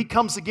when he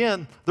comes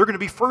again, they're going to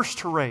be first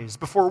to raise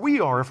before we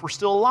are, if we're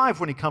still alive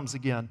when he comes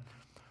again.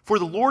 For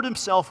the Lord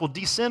himself will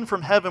descend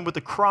from heaven with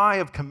a cry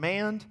of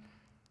command,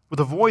 with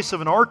the voice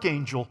of an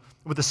archangel,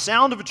 with the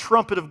sound of a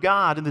trumpet of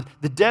God, and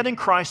the dead in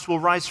Christ will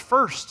rise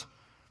first.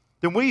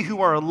 Then we who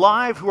are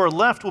alive, who are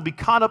left, will be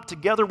caught up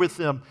together with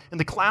them in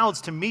the clouds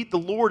to meet the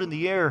Lord in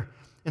the air.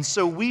 And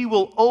so we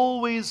will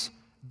always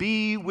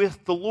be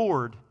with the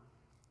Lord.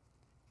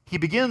 He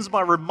begins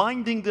by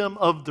reminding them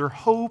of their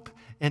hope,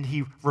 and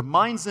he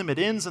reminds them, it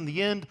ends in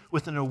the end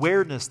with an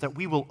awareness that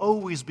we will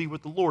always be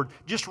with the Lord.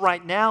 Just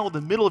right now, in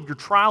the middle of your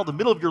trial, the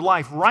middle of your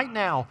life, right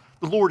now,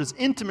 the Lord is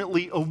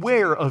intimately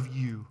aware of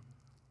you.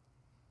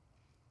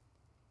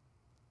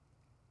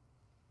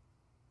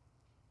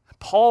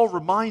 Paul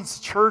reminds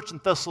the church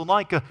in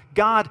Thessalonica,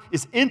 God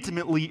is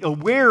intimately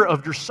aware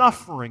of your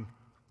suffering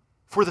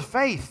for the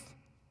faith.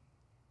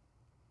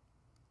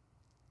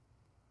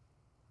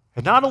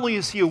 And not only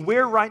is he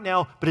aware right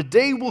now, but a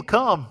day will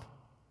come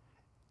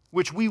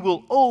which we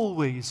will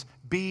always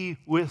be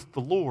with the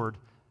Lord,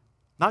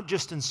 not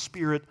just in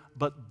spirit,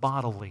 but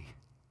bodily.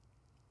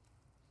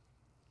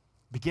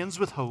 Begins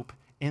with hope,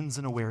 ends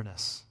in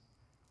awareness,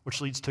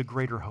 which leads to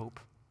greater hope.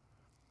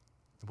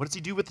 What does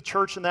he do with the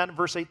church in that in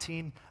verse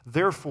 18?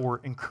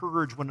 Therefore,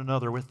 encourage one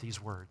another with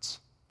these words.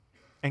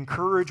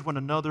 Encourage one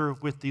another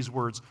with these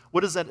words.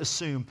 What does that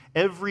assume?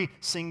 Every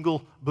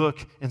single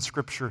book in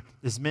Scripture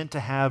is meant to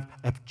have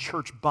a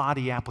church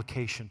body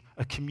application,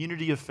 a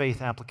community of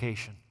faith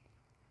application.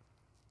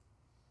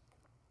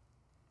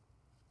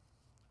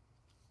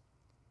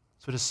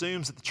 So it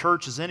assumes that the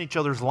church is in each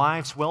other's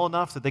lives well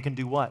enough that they can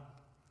do what?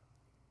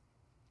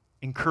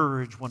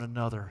 Encourage one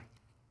another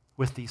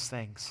with these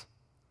things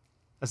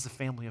as the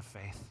family of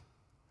faith.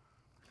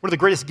 One of the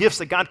greatest gifts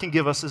that God can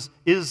give us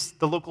is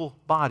the local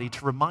body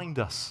to remind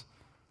us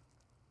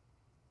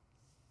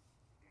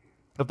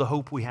of the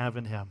hope we have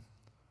in him.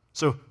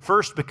 So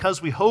first,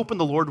 because we hope in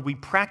the Lord, we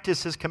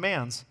practice his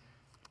commands.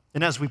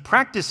 And as we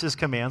practice his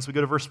commands, we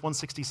go to verse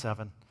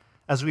 167.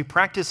 As we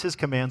practice his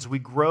commands, we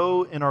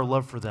grow in our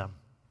love for them.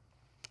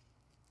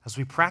 As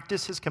we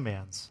practice his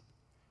commands,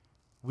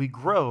 we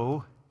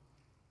grow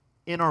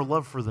in our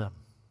love for them.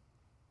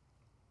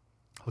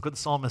 Look what the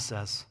psalmist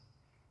says,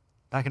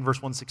 back in verse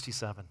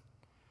 167.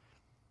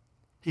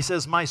 He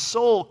says, my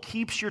soul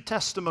keeps your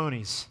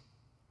testimonies.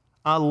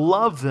 I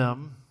love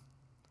them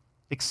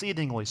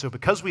exceedingly. So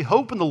because we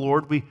hope in the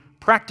Lord, we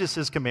practice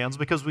his commands.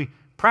 Because we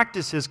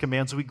practice his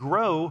commands, we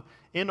grow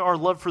in our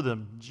love for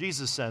them.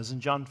 Jesus says in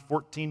John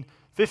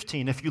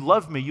 14:15, if you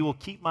love me, you will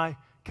keep my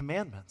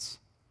commandments.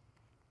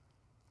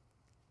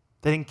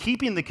 That in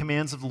keeping the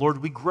commands of the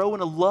Lord, we grow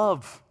in a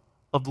love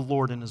of the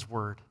Lord and his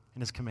word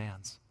and his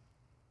commands.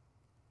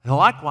 And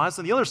likewise,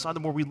 on the other side, the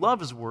more we love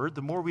his word,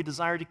 the more we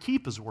desire to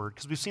keep his word,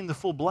 because we've seen the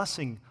full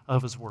blessing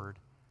of his word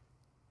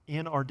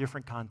in our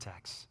different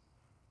contexts.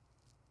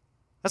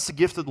 That's the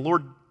gift that the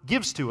Lord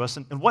gives to us.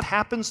 And what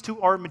happens to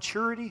our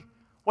maturity?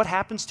 What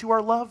happens to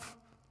our love?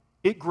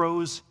 It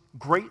grows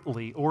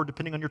greatly, or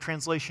depending on your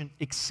translation,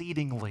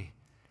 exceedingly.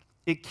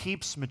 It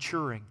keeps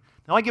maturing.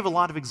 Now, I give a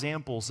lot of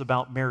examples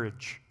about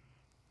marriage,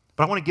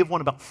 but I want to give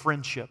one about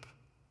friendship.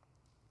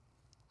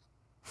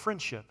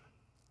 Friendship.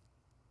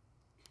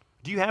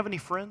 Do you have any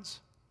friends?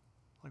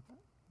 Like,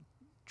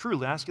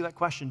 truly, I ask you that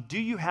question. Do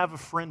you have a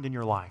friend in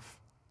your life?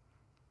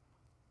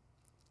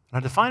 And I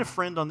define a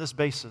friend on this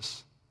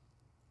basis.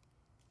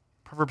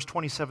 Proverbs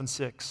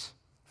 27:6.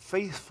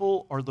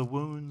 Faithful are the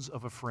wounds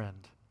of a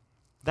friend.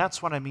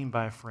 That's what I mean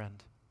by a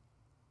friend.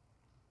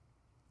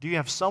 Do you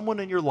have someone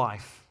in your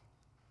life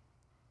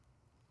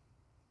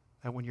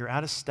that when you're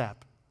out of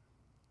step,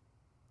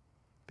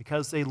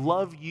 because they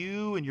love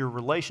you and your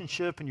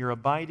relationship and you're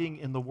abiding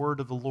in the word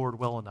of the Lord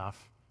well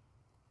enough,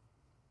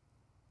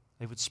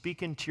 they would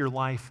speak into your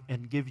life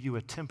and give you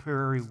a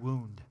temporary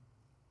wound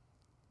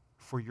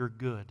for your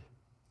good?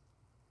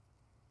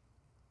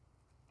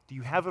 Do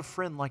you have a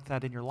friend like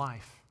that in your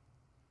life?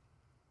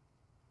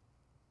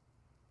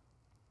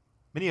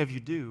 Many of you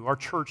do. Our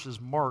church is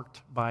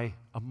marked by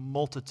a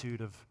multitude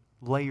of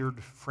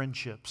layered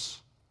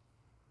friendships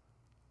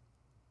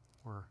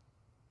where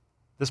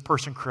this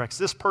person corrects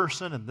this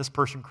person and this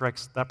person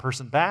corrects that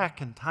person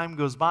back, and time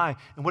goes by.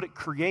 And what it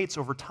creates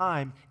over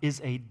time is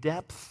a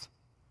depth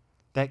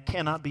that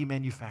cannot be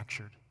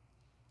manufactured.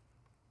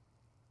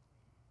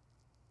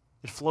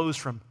 It flows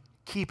from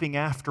keeping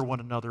after one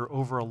another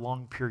over a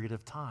long period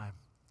of time.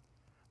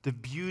 The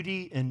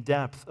beauty and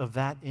depth of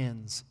that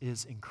ends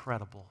is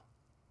incredible.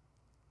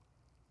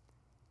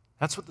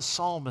 That's what the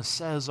psalmist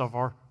says of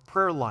our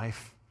prayer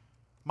life.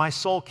 My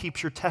soul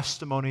keeps your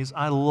testimonies.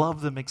 I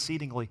love them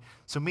exceedingly.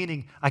 So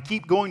meaning, I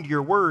keep going to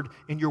your word,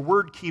 and your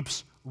word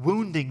keeps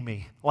wounding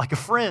me like a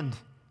friend.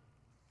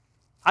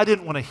 I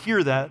didn't want to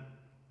hear that,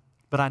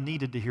 but I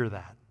needed to hear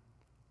that.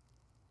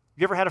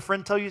 You ever had a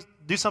friend tell you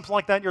do something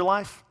like that in your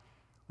life?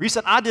 Where you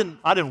said, I didn't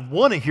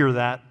want to hear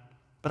that,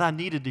 but I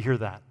needed to hear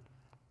that.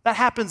 That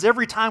happens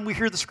every time we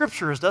hear the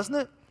scriptures, doesn't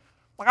it?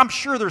 Like, I'm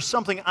sure there's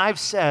something I've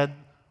said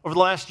over the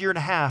last year and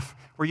a half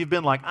where you've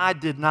been like, I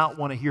did not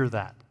want to hear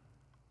that,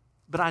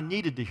 but I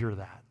needed to hear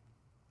that.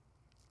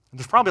 And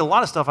there's probably a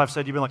lot of stuff I've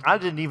said you've been like, I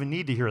didn't even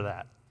need to hear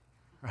that,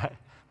 right?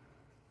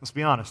 Let's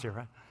be honest here,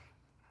 right?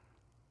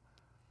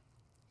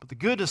 But the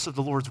goodness of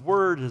the Lord's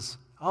word is,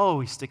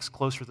 he sticks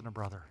closer than a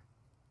brother.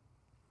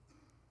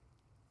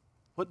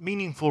 What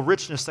meaningful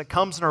richness that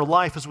comes in our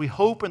life as we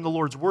hope in the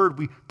Lord's word,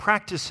 we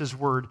practice his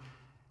word.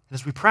 And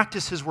as we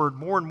practice his word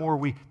more and more,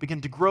 we begin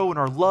to grow in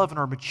our love and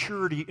our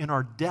maturity, in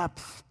our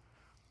depth.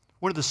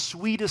 One of the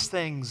sweetest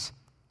things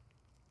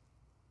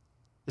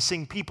is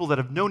seeing people that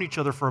have known each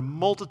other for a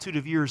multitude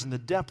of years and the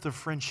depth of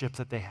friendship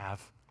that they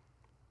have.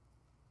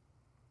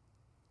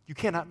 You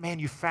cannot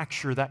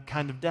manufacture that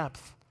kind of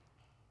depth.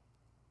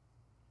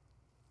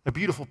 A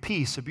beautiful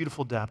peace, a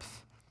beautiful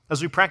depth.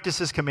 As we practice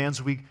his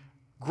commands, we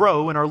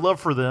grow in our love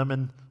for them.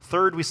 And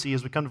third, we see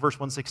as we come to verse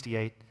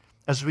 168,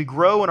 as we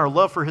grow in our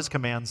love for his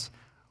commands,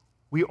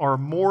 we are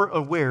more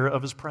aware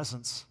of his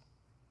presence.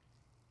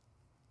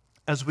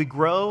 As we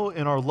grow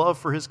in our love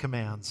for his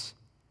commands,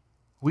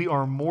 we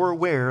are more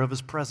aware of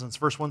his presence.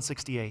 Verse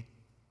 168.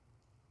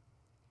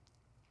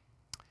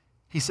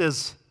 He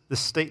says this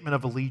statement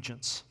of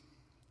allegiance.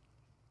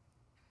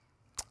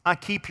 I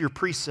keep your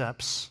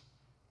precepts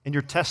and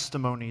your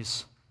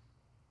testimonies,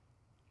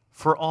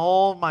 for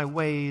all my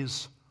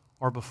ways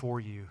are before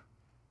you.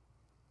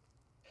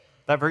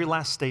 That very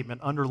last statement,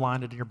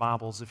 underline it in your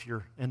Bibles if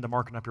you're into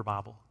marking up your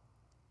Bible.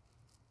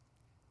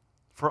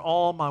 For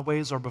all my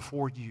ways are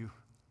before you.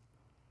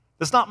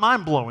 That's not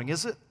mind-blowing,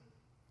 is it?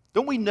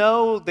 Don't we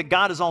know that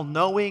God is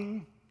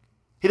all-knowing?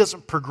 He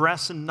doesn't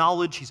progress in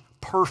knowledge. He's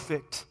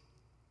perfect.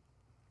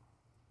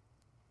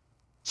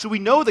 So we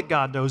know that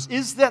God knows.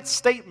 Is that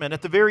statement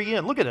at the very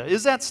end? Look at it.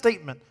 Is that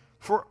statement,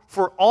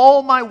 for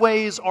all my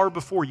ways are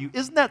before you?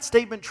 Isn't that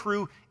statement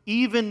true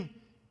even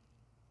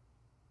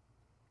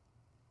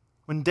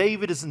when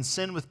David is in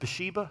sin with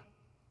Bathsheba?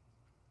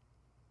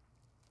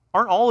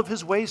 Aren't all of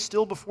his ways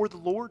still before the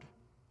Lord?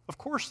 Of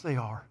course they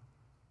are.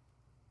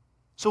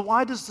 So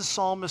why does the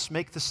psalmist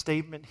make the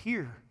statement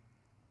here?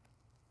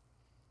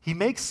 He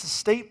makes the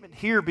statement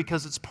here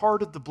because it's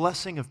part of the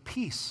blessing of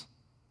peace.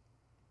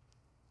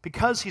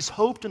 Because he's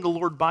hoped in the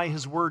Lord by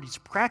his word, he's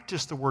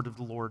practiced the word of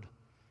the Lord.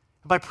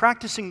 And by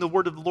practicing the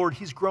word of the Lord,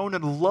 he's grown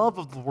in love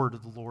of the word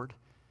of the Lord.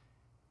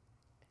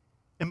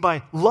 And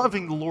by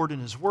loving the Lord in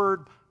his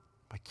word,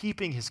 by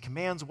keeping his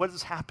commands, what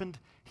has happened?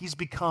 He's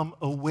become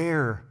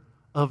aware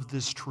of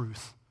this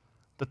truth,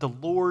 that the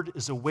Lord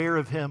is aware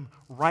of him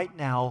right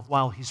now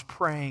while he's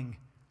praying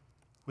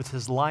with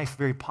his life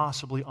very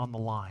possibly on the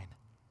line.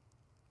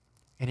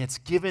 And it's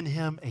given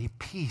him a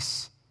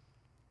peace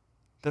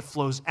that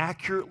flows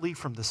accurately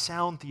from the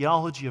sound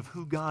theology of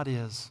who God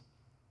is.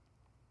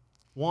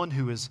 One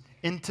who is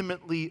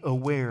intimately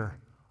aware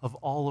of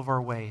all of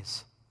our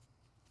ways.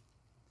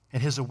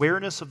 And his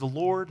awareness of the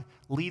Lord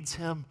leads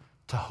him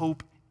to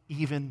hope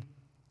even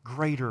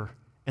greater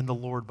in the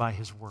Lord by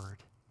his word.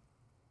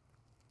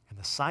 And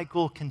the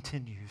cycle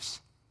continues.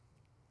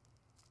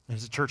 And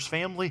as a church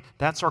family,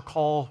 that's our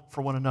call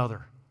for one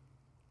another.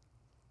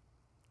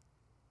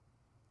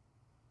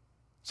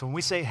 So when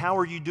we say, how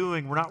are you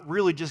doing? We're not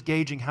really just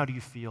gauging how do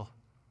you feel.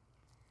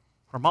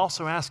 What I'm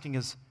also asking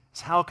is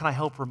how can I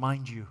help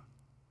remind you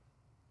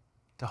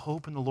to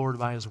hope in the Lord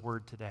by his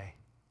word today?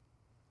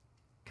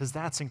 because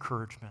that's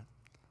encouragement.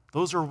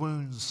 Those are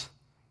wounds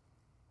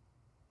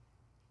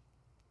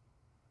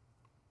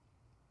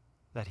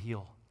that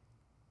heal,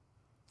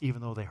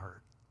 even though they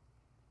hurt.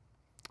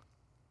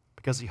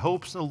 Because he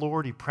hopes in the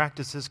Lord, he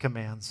practices his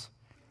commands,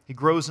 he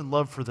grows in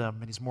love for them,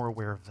 and he's more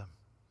aware of them.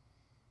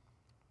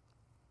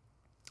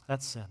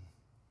 That's sin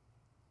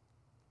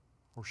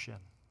or shin.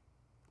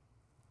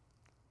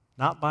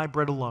 Not by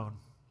bread alone,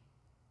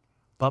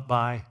 but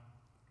by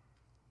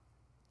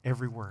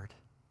every word.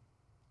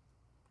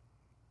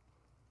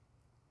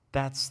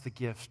 That's the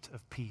gift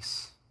of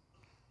peace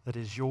that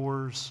is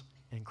yours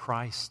in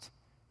Christ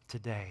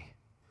today.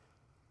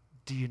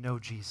 Do you know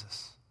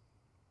Jesus?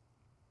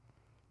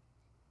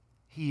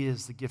 He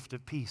is the gift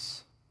of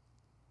peace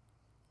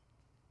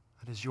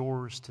that is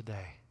yours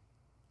today.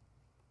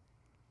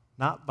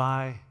 Not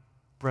by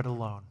bread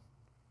alone,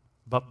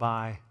 but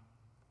by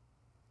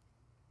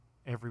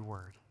every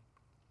word.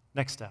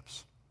 Next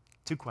steps.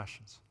 2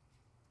 questions.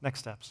 Next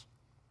steps.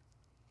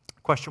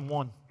 Question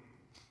 1.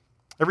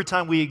 Every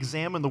time we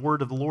examine the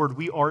word of the Lord,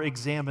 we are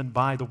examined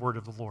by the word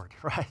of the Lord,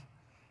 right?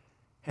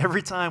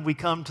 Every time we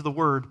come to the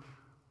word,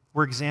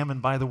 we're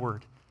examined by the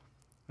word.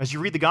 As you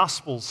read the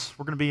Gospels,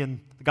 we're going to be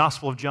in the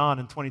Gospel of John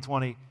in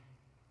 2020.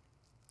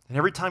 And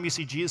every time you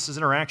see Jesus'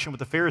 interaction with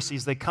the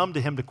Pharisees, they come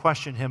to him to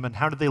question him. And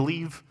how do they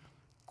leave?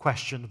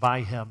 Questioned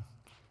by him.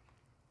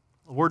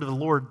 The word of the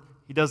Lord,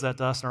 he does that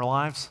to us in our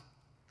lives.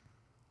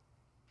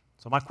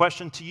 So my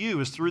question to you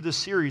is through this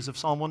series of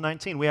Psalm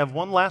 119. We have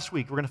one last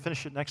week. We're going to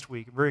finish it next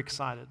week. I'm very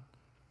excited.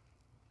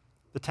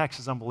 The text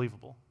is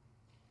unbelievable.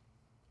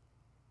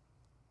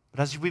 But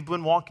as we've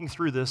been walking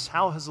through this,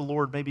 how has the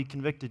Lord maybe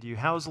convicted you?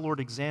 How has the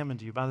Lord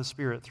examined you by the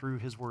Spirit through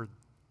his word?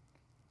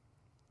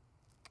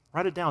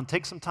 Write it down.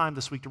 Take some time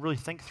this week to really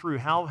think through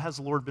how has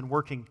the Lord been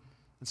working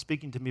and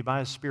speaking to me by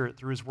his Spirit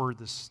through his word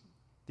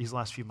these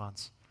last few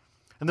months.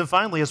 And then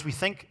finally, as we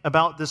think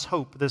about this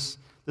hope, this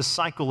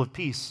cycle of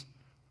peace,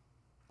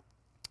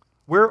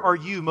 where are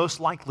you most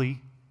likely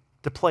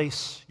to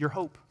place your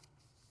hope?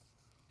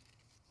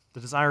 The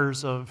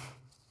desires of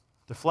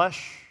the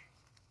flesh,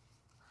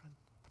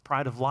 the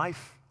pride of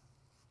life,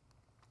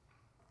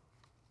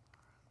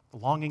 the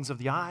longings of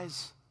the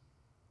eyes?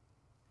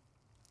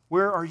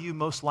 Where are you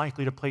most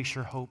likely to place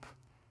your hope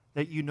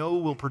that you know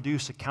will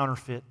produce a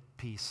counterfeit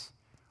peace?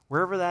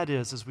 Wherever that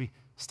is, as we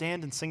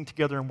stand and sing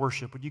together in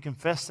worship, would you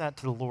confess that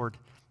to the Lord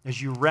as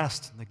you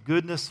rest in the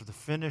goodness of the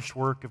finished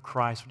work of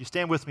Christ? Would you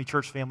stand with me,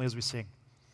 church family, as we sing?